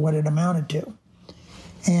basically what it amounted to.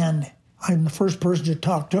 And I'm the first person to have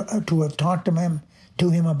talked to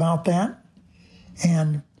him about that.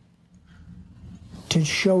 And to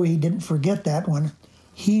show he didn't forget that one,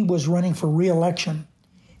 he was running for re-election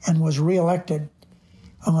and was re-elected.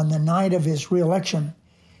 On the night of his re-election,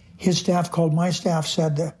 his staff called my staff,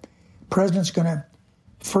 said the president's going to,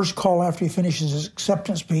 first call after he finishes his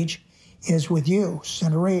acceptance speech is with you,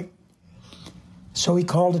 Senator Reid. So he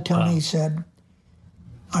called to tell me, he said,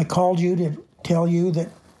 I called you to tell you that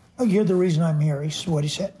you're the reason I'm here, is what he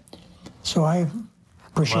said. So I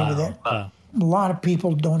appreciated that. A lot of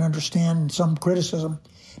people don't understand some criticism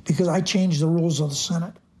because I changed the rules of the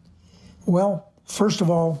Senate. Well, first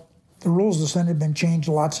of all, the rules of the Senate have been changed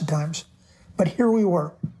lots of times. But here we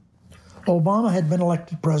were. Obama had been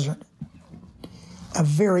elected president, a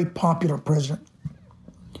very popular president.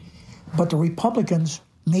 But the Republicans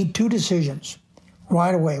made two decisions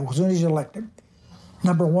right away as soon as he was elected.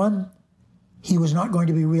 Number one, he was not going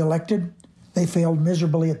to be reelected. They failed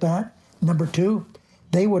miserably at that. Number two,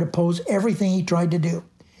 they would oppose everything he tried to do.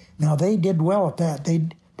 Now, they did well at that. They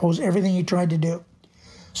opposed everything he tried to do.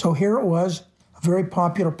 So here it was, a very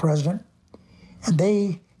popular president, and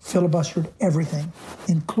they filibustered everything,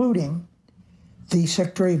 including the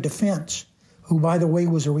Secretary of Defense, who, by the way,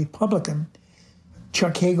 was a Republican,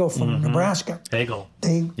 Chuck Hagel from Nebraska. Hagel.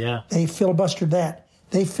 They filibustered that.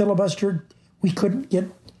 They filibustered, we couldn't get,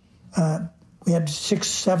 we had 6,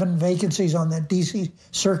 7 vacancies on the D.C.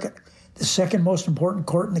 Circuit, the second most important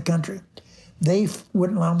court in the country. They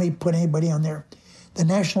wouldn't allow me to put anybody on there. The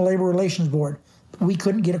National Labor Relations Board, we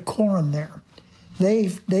couldn't get a quorum there.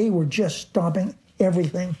 They were just stopping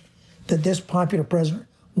everything that this popular president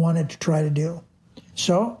wanted to try to do.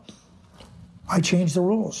 So I changed the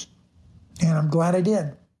rules, and I'm glad I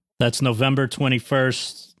did. That's November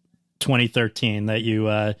 21st, 2013, that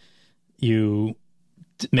you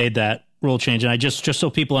made that rule change. And I just so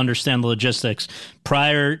people understand the logistics,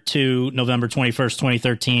 prior to November 21st,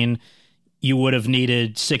 2013, you would have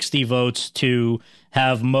needed 60 votes to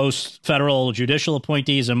have most federal judicial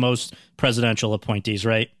appointees and most presidential appointees,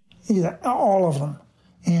 right? Yeah, all of them.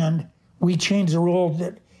 And we changed the rule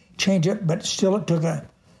that changed it, but still it took a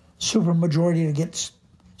supermajority to get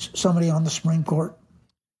somebody on the Supreme Court.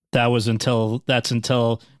 That's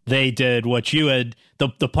until they did what you had,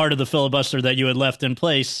 the part of the filibuster that you had left in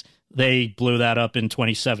place, they blew that up in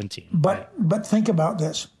 2017. But think about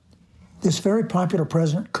this. This very popular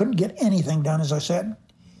president couldn't get anything done, as I said.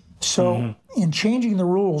 So in changing the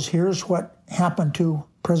rules, here's what happened to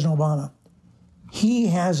President Obama. He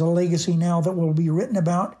has a legacy now that will be written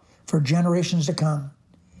about for generations to come.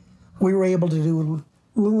 We were able to do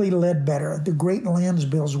Lilly Ledbetter, the great lands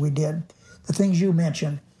bills we did, the things you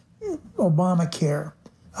mentioned, Obamacare,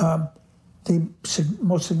 the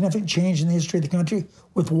most significant change in the history of the country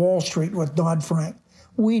with Wall Street, with Dodd-Frank.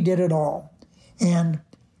 We did it all. And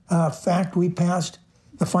in fact, we passed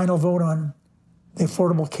the final vote on the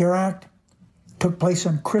Affordable Care Act. Took place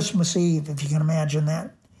on Christmas Eve, if you can imagine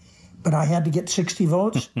that. But I had to get 60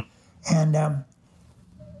 votes and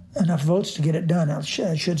enough votes to get it done, I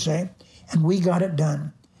should say. And we got it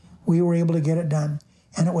done. We were able to get it done.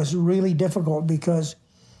 And it was really difficult because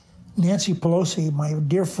Nancy Pelosi, my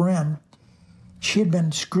dear friend, she had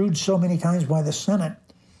been screwed so many times by the Senate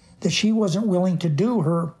that she wasn't willing to do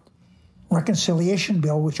her reconciliation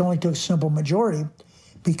bill, which only took a simple majority,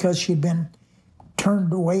 because she'd been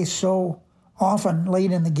turned away so often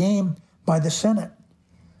late in the game by the Senate.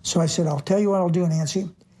 So I said, I'll tell you what I'll do, Nancy.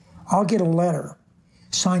 I'll get a letter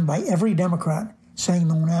signed by every Democrat saying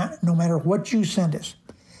no matter what you send us,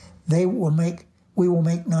 we will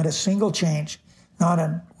make not a single change.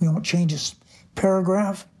 We won't change a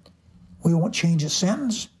paragraph. We won't change a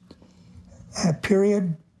sentence, a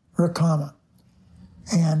period, or a comma.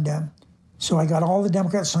 And so I got all the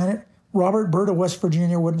Democrats to sign it. Robert Byrd of West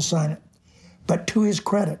Virginia wouldn't sign it. But to his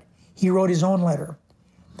credit, he wrote his own letter.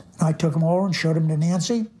 I took him over and showed him to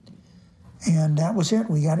Nancy, and that was it.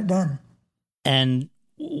 We got it done. And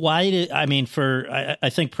I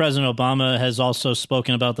think President Obama has also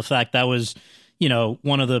spoken about the fact that was,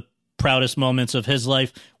 one of the proudest moments of his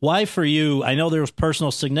life. Why for you? I know there was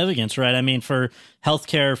personal significance, right? I mean, for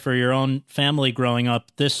healthcare, for your own family growing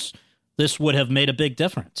up, this would have made a big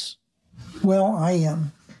difference. Well,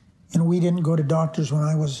 we didn't go to doctors when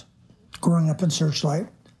I was growing up in Searchlight.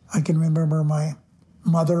 I can remember my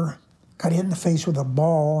mother got hit in the face with a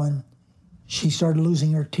ball, and she started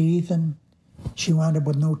losing her teeth, and she wound up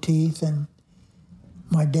with no teeth. And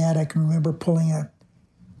my dad, I can remember pulling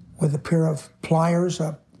with a pair of pliers,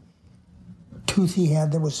 a tooth he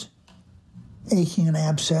had that was aching and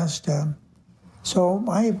abscessed. So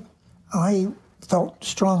I felt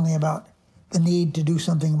strongly about the need to do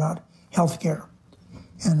something about health care.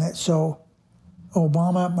 And so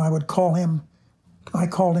Obama, I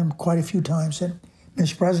called him quite a few times, said,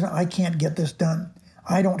 Mr. President, I can't get this done.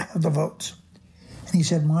 I don't have the votes. And he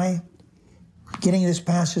said, getting this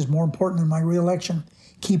passed is more important than my reelection.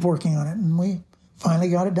 Keep working on it. And we finally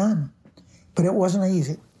got it done. But it wasn't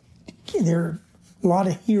easy. There are a lot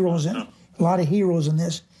of heroes in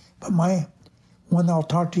this. But one I'll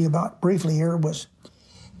talk to you about briefly here was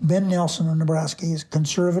Ben Nelson of Nebraska. He's a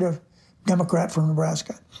conservative Democrat from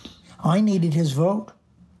Nebraska. I needed his vote,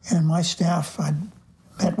 and my staff, I'd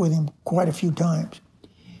met with him quite a few times.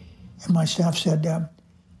 And my staff said,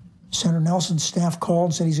 Senator Nelson's staff called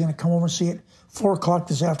and said he's going to come over and see it 4 o'clock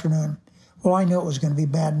this afternoon. Well, I knew it was going to be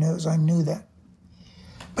bad news. I knew that.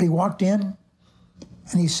 But he walked in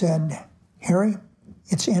and he said, Harry,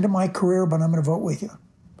 it's the end of my career, but I'm going to vote with you.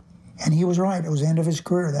 And he was right. It was the end of his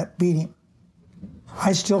career. That beat him.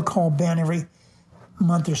 I still call Ben every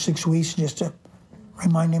month or 6 weeks just to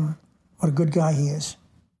remind him what a good guy he is.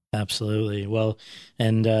 Absolutely. Well,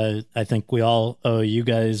 and I think we all owe you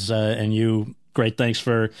guys and you great thanks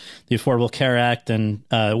for the Affordable Care Act, and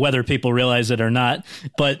whether people realize it or not.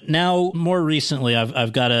 But now, more recently,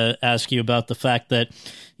 I've got to ask you about the fact that,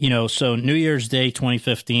 so New Year's Day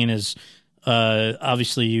 2015 is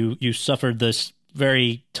obviously you suffered this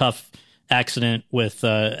very tough accident with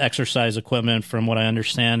exercise equipment, from what I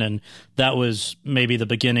understand, and that was maybe the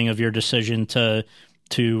beginning of your decision to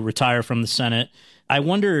retire from the Senate. I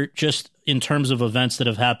wonder, just in terms of events that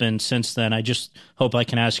have happened since then, I just hope I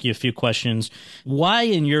can ask you a few questions. Why,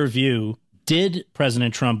 in your view, did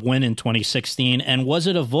President Trump win in 2016, and was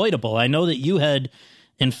it avoidable? I know that you had,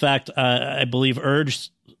 in fact, I believe,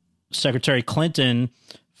 urged Secretary Clinton,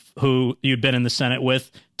 who you'd been in the Senate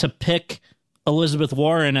with, to pick Elizabeth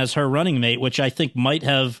Warren as her running mate, which I think might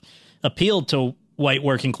have appealed to white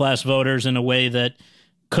working class voters in a way that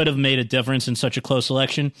could have made a difference in such a close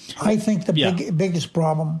election. I think the biggest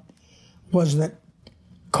problem was that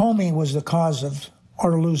Comey was the cause of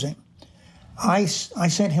our losing. I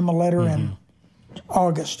sent him a letter in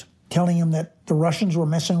August telling him that the Russians were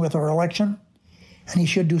messing with our election and he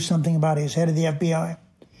should do something about it. He's head of the FBI.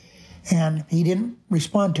 And he didn't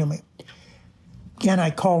respond to me. Again, I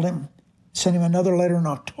called him, sent him another letter in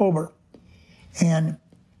October. And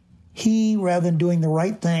he, rather than doing the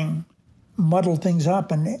right thing, muddled things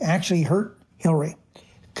up and actually hurt Hillary,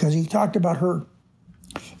 because he talked about her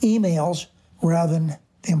emails rather than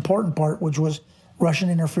the important part, which was Russian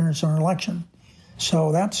interference in our election.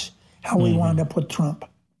 So that's how we wound up with Trump.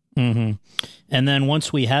 And then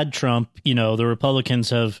once we had Trump, the Republicans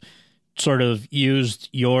have sort of used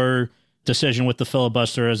your decision with the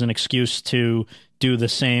filibuster as an excuse to do the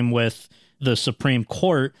same with the Supreme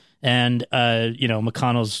Court. And,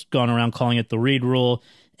 McConnell's gone around calling it the Reid rule,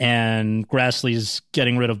 and Grassley's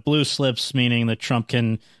getting rid of blue slips, meaning that Trump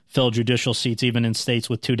can fill judicial seats even in states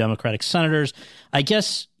with 2 Democratic senators. I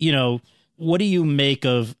guess, what do you make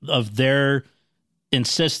of their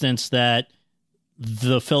insistence that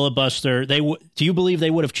the filibuster, do you believe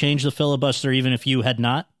they would have changed the filibuster even if you had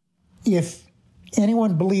not? If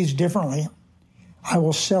anyone believes differently, I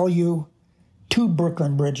will sell you 2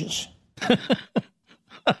 Brooklyn bridges.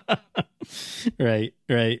 Right.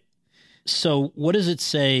 So what does it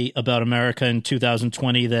say about America in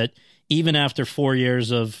 2020 that even after 4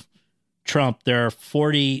 years of Trump, there are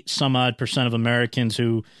 40-some-odd% of Americans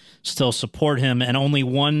who still support him, and only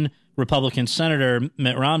one Republican senator,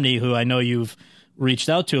 Mitt Romney, who I know you've reached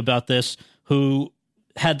out to about this, who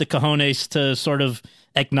had the cojones to sort of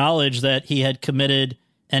acknowledge that he had committed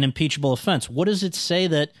an impeachable offense? What does it say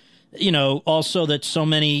that, also that so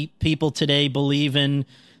many people today believe in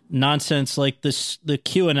nonsense like this, the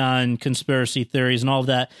QAnon conspiracy theories and all of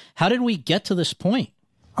that? How did we get to this point?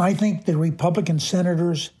 I think the Republican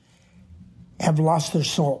senators have lost their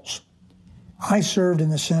souls. I served in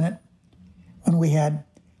the Senate when we had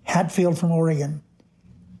Hatfield from Oregon,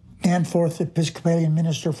 Danforth, Episcopalian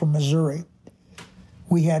minister from Missouri.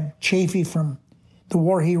 We had Chafee, from the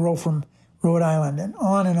war hero from Rhode Island, and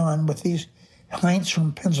on with these Heinz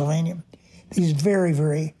from Pennsylvania. These very,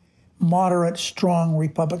 very moderate, strong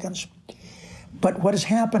Republicans. But what has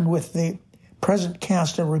happened with the present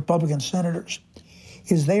cast of Republican senators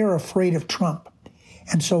is they are afraid of Trump.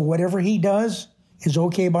 And so whatever he does is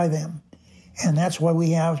okay by them. And that's why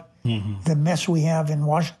we have the mess we have in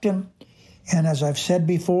Washington. And as I've said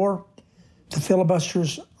before, the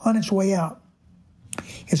filibuster's on its way out.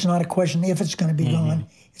 It's not a question if it's going to be gone.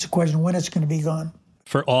 It's a question when it's going to be gone.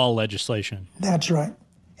 For all legislation. That's right.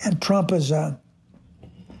 And Trump has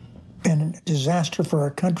been a disaster for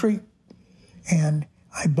our country. And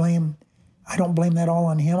I don't blame that all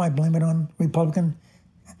on him. I blame it on Republican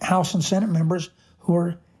House and Senate members who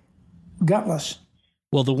are gutless.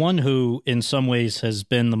 Well, the one who in some ways has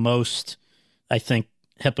been the most, I think,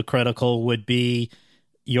 hypocritical would be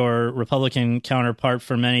your Republican counterpart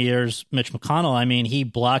for many years, Mitch McConnell. I mean, he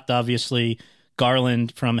blocked, obviously,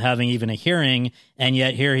 Garland from having even a hearing, and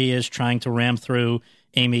yet here he is trying to ram through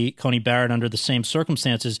Amy Coney Barrett under the same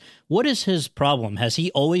circumstances. What is his problem? Has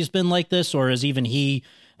he always been like this, or is even he...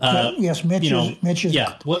 yes,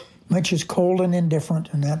 Mitch is cold and indifferent,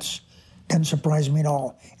 and that doesn't surprise me at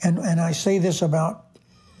all. And I say this about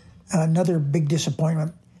another big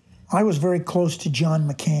disappointment. I was very close to John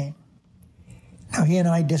McCain. Now, he and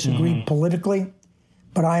I disagreed politically,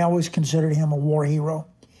 but I always considered him a war hero,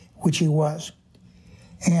 which he was.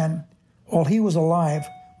 And while he was alive,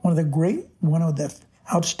 one of the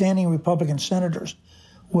outstanding Republican senators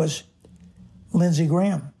was Lindsey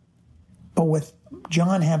Graham. But with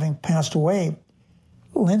John having passed away,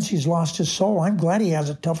 Lindsey's lost his soul. I'm glad he has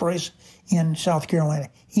a tough race in South Carolina.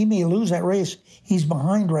 He may lose that race. He's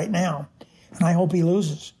behind right now, and I hope he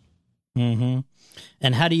loses. Mm-hmm.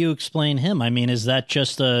 And how do you explain him? I mean, is that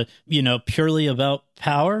just purely about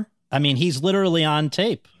power? I mean, he's literally on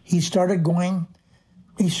tape. He started playing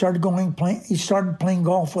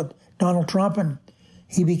golf with Donald Trump, and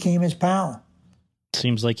he became his pal.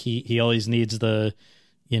 Seems like he always needs the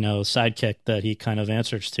sidekick that he kind of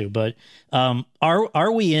answers to. But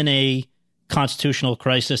are we in a constitutional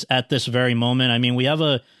crisis at this very moment? I mean, we have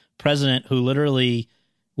a president who literally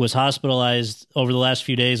was hospitalized over the last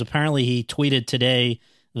few days. Apparently, he tweeted today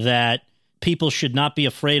that people should not be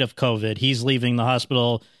afraid of COVID. He's leaving the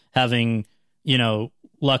hospital having,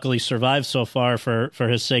 luckily survived so far for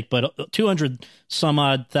his sake. But 200 some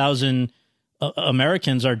odd thousand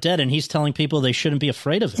Americans are dead, and he's telling people they shouldn't be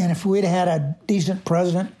afraid of it. And if we'd had a decent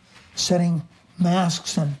president setting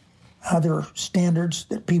masks and other standards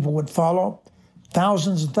that people would follow,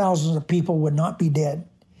 thousands and thousands of people would not be dead.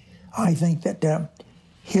 I think that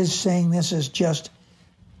his saying this is just,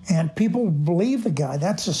 and people believe the guy.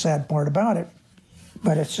 That's the sad part about it.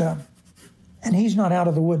 But it's, and he's not out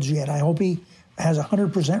of the woods yet. I hope he has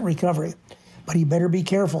 100% recovery. But he better be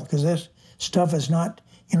careful, because this stuff is not,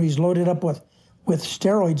 he's loaded up with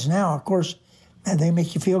steroids now. Of course, and they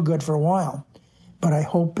make you feel good for a while. But I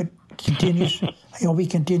hope it continues. I hope he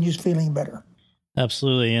continues feeling better.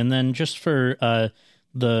 Absolutely. And then just for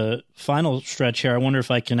the final stretch here, I wonder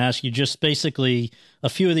if I can ask you just basically, a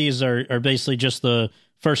few of these are basically just the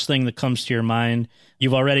first thing that comes to your mind.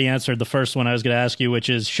 You've already answered the first one I was going to ask you, which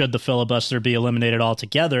is, should the filibuster be eliminated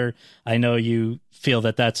altogether? I know you feel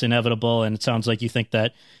that that's inevitable, and it sounds like you think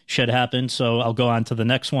that should happen. So I'll go on to the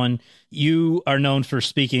next one. You are known for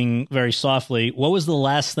speaking very softly. What was the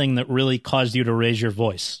last thing that really caused you to raise your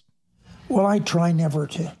voice? Well, I try never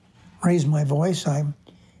to raise my voice. I've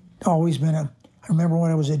always been I remember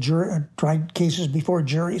when I was a jury, tried cases before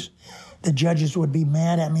juries, the judges would be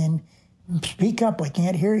mad at me and speak up. I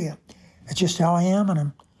can't hear you. It's just how I am,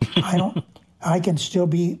 and I can still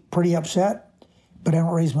be pretty upset, but I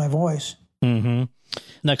don't raise my voice. Mm-hmm.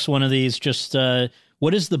 Next one of these, just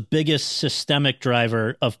what is the biggest systemic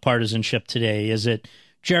driver of partisanship today? Is it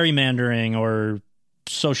gerrymandering or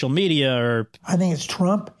social media? Or I think it's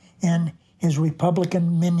Trump and his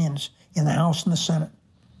Republican minions in the House and the Senate.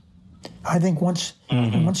 I think once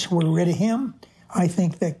we're rid of him, I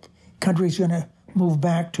think the country's going to move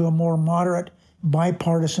back to a more moderate,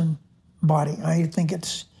 bipartisan body. I think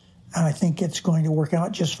it's going to work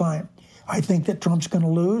out just fine. I think that Trump's going to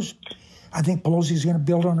lose. I think Pelosi's going to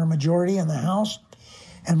build on her majority in the House,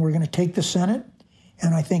 and we're going to take the Senate,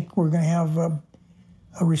 and I think we're going to have a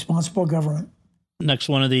responsible government. Next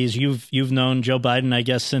one of these, you've known Joe Biden, I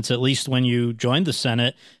guess, since at least when you joined the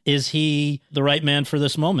Senate. Is he the right man for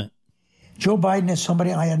this moment? Joe Biden is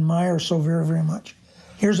somebody I admire so very, very much.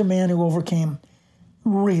 Here's a man who overcame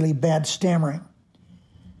really bad stammering.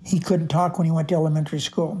 He couldn't talk when he went to elementary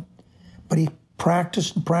school, but he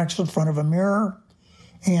practiced in front of a mirror,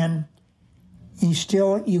 and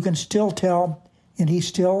you can still tell, and he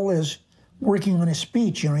still is working on his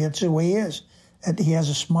speech. That's the way he is. And he has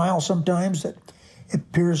a smile sometimes that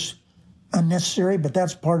appears unnecessary, but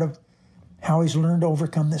that's part of how he's learned to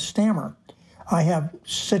overcome this stammer. I have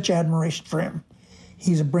such admiration for him.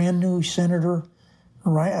 He's a brand new senator,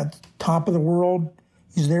 right at the top of the world.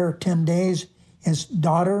 He's there 10 days. His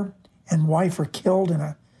daughter and wife are killed in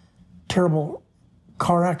a terrible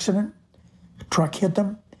car accident. A truck hit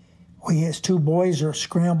them. His 2 boys are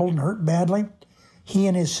scrambled and hurt badly. He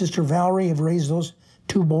and his sister Valerie have raised those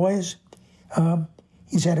 2 boys.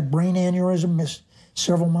 He's had a brain aneurysm, missed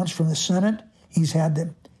several months from the Senate. He's had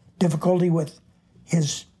the difficulty with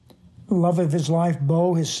his love of his life,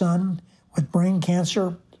 Bo, his son, with brain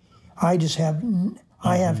cancer. I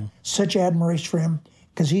have such admiration for him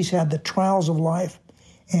because he's had the trials of life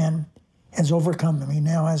and has overcome them. He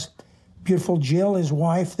now has beautiful Jill, his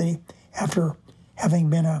wife, after having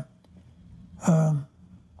been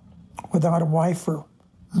without a wife for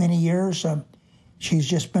many years. She's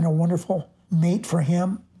just been a wonderful mate for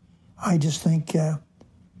him. I just think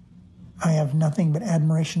I have nothing but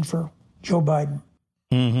admiration for Joe Biden.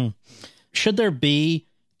 Mm-hmm. Should there be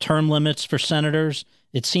term limits for senators?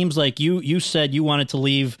 It seems like you said you wanted to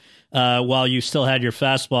leave while you still had your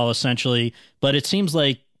fastball, essentially, but it seems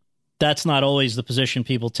like that's not always the position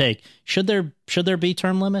people take. Should there be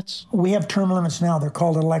term limits? We have term limits now. They're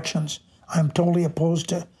called elections. I'm totally opposed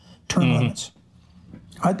to term limits.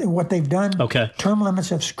 What they've done, term limits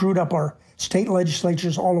have screwed up our state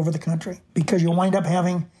legislatures all over the country because you wind up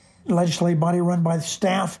having a legislative body run by the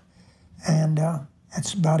staff, and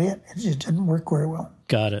that's about it. It just didn't work very well.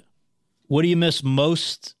 Got it. What do you miss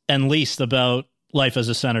most and least about life as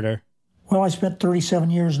a senator? Well, I spent 37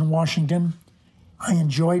 years in Washington. I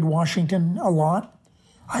enjoyed Washington a lot.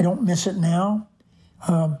 I don't miss it now.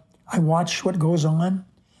 I watch what goes on.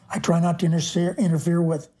 I try not to interfere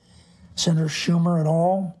with Senator Schumer at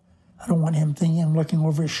all. I don't want him thinking I'm looking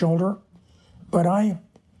over his shoulder. But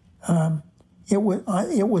that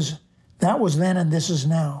was then and this is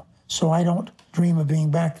now. So I don't dream of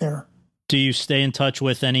being back there. Do you stay in touch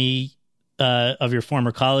with any of your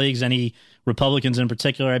former colleagues, any Republicans in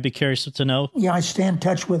particular? I'd be curious to know. Yeah, I stay in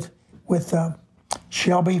touch with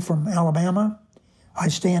Shelby from Alabama. I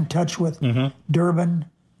stay in touch with Durbin,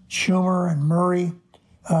 Schumer, and Murray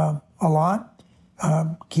a lot.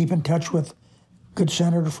 Keep in touch with good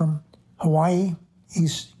senator from Hawaii.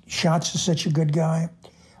 Schatz is such a good guy.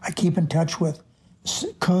 I keep in touch with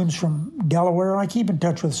Coons from Delaware. I keep in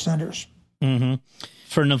touch with senators. Mm-hmm.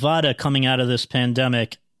 For Nevada coming out of this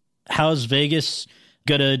pandemic, how's Vegas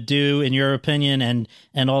going to do, in your opinion?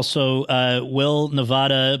 And also, will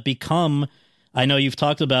Nevada become, I know you've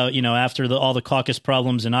talked about, after all the caucus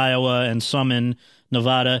problems in Iowa and some in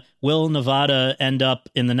Nevada, will Nevada end up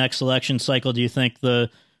in the next election cycle, do you think, the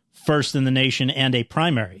first in the nation and a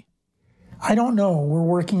primary? I don't know. We're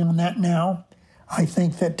working on that now. I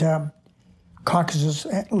think that caucuses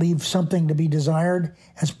leave something to be desired,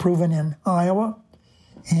 as proven in Iowa.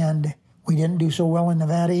 And we didn't do so well in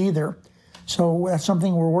Nevada either. So that's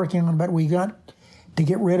something we're working on, but we got to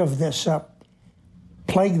get rid of this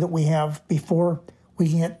plague that we have before we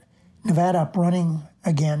can get Nevada up running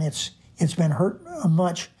again. It's been hurt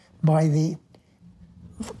much by the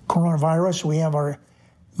coronavirus. We have our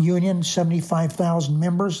union, 75,000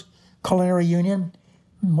 members, culinary union.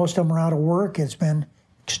 Most of them are out of work. It's been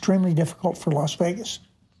extremely difficult for Las Vegas.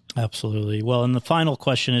 Absolutely. Well, and the final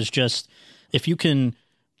question is just if you can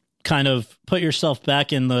kind of put yourself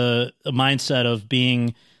back in the mindset of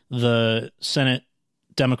being the Senate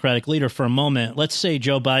Democratic leader for a moment. Let's say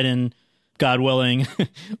Joe Biden, God willing,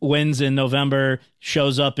 wins in November,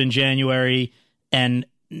 shows up in January, and,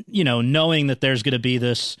 knowing that there's going to be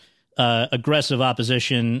this aggressive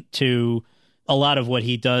opposition to a lot of what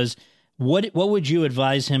he does, what would you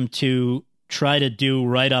advise him to try to do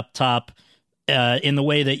right up top in the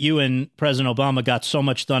way that you and President Obama got so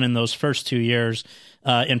much done in those first 2 years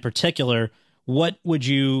in particular? What would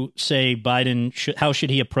you say how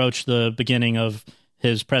should he approach the beginning of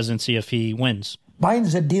his presidency if he wins?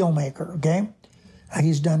 Biden's a deal maker, okay?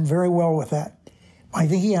 He's done very well with that. I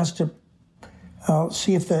think he has to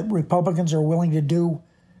see if the Republicans are willing to do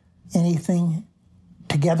anything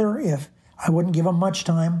together. If I wouldn't give him much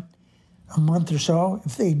time, a month or so.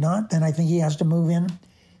 If they'd not, then I think he has to move in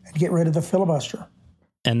and get rid of the filibuster.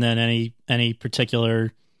 And then any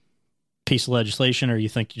particular piece of legislation, or you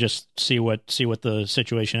think you just see what the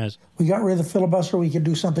situation is? We got rid of the filibuster. We could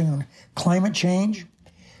do something on climate change.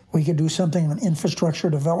 We could do something on infrastructure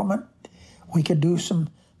development. We could do some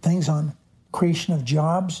things on creation of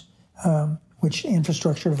jobs, which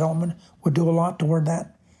infrastructure development would do a lot toward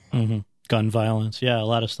that. Mm-hmm. Gun violence. Yeah, a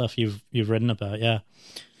lot of stuff you've written about. Yeah.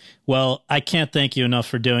 Well, I can't thank you enough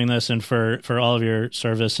for doing this and for all of your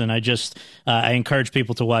service. And I encourage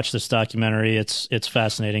people to watch this documentary. It's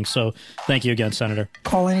fascinating. So thank you again, Senator.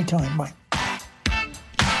 Call anytime. Bye.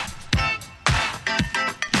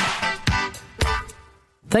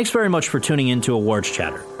 Thanks very much for tuning in to Awards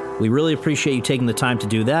Chatter. We really appreciate you taking the time to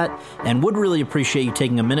do that, and would really appreciate you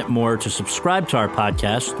taking a minute more to subscribe to our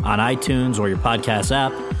podcast on iTunes or your podcast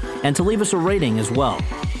app, and to leave us a rating as well.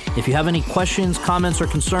 If you have any questions, comments, or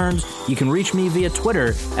concerns, you can reach me via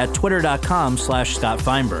Twitter at twitter.com/Scott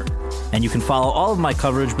Feinberg. And you can follow all of my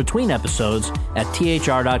coverage between episodes at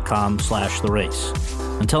thr.com/The Race.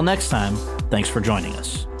 Until next time, thanks for joining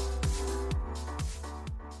us.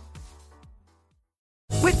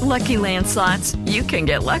 With Lucky Land Slots, you can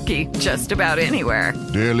get lucky just about anywhere.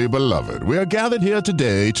 Dearly beloved, we are gathered here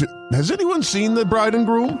today to... Has anyone seen the bride and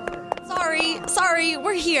groom? Sorry,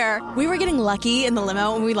 we're here. We were getting lucky in the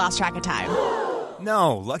limo and we lost track of time.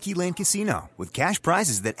 No, Lucky Land Casino, with cash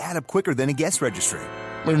prizes that add up quicker than a guest registry.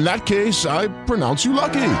 In that case, I pronounce you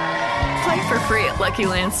lucky. Play for free at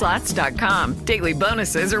LuckyLandSlots.com. Daily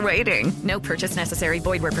bonuses are waiting. No purchase necessary.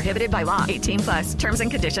 Void where prohibited by law. 18+. Terms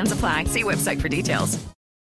and conditions apply. See website for details.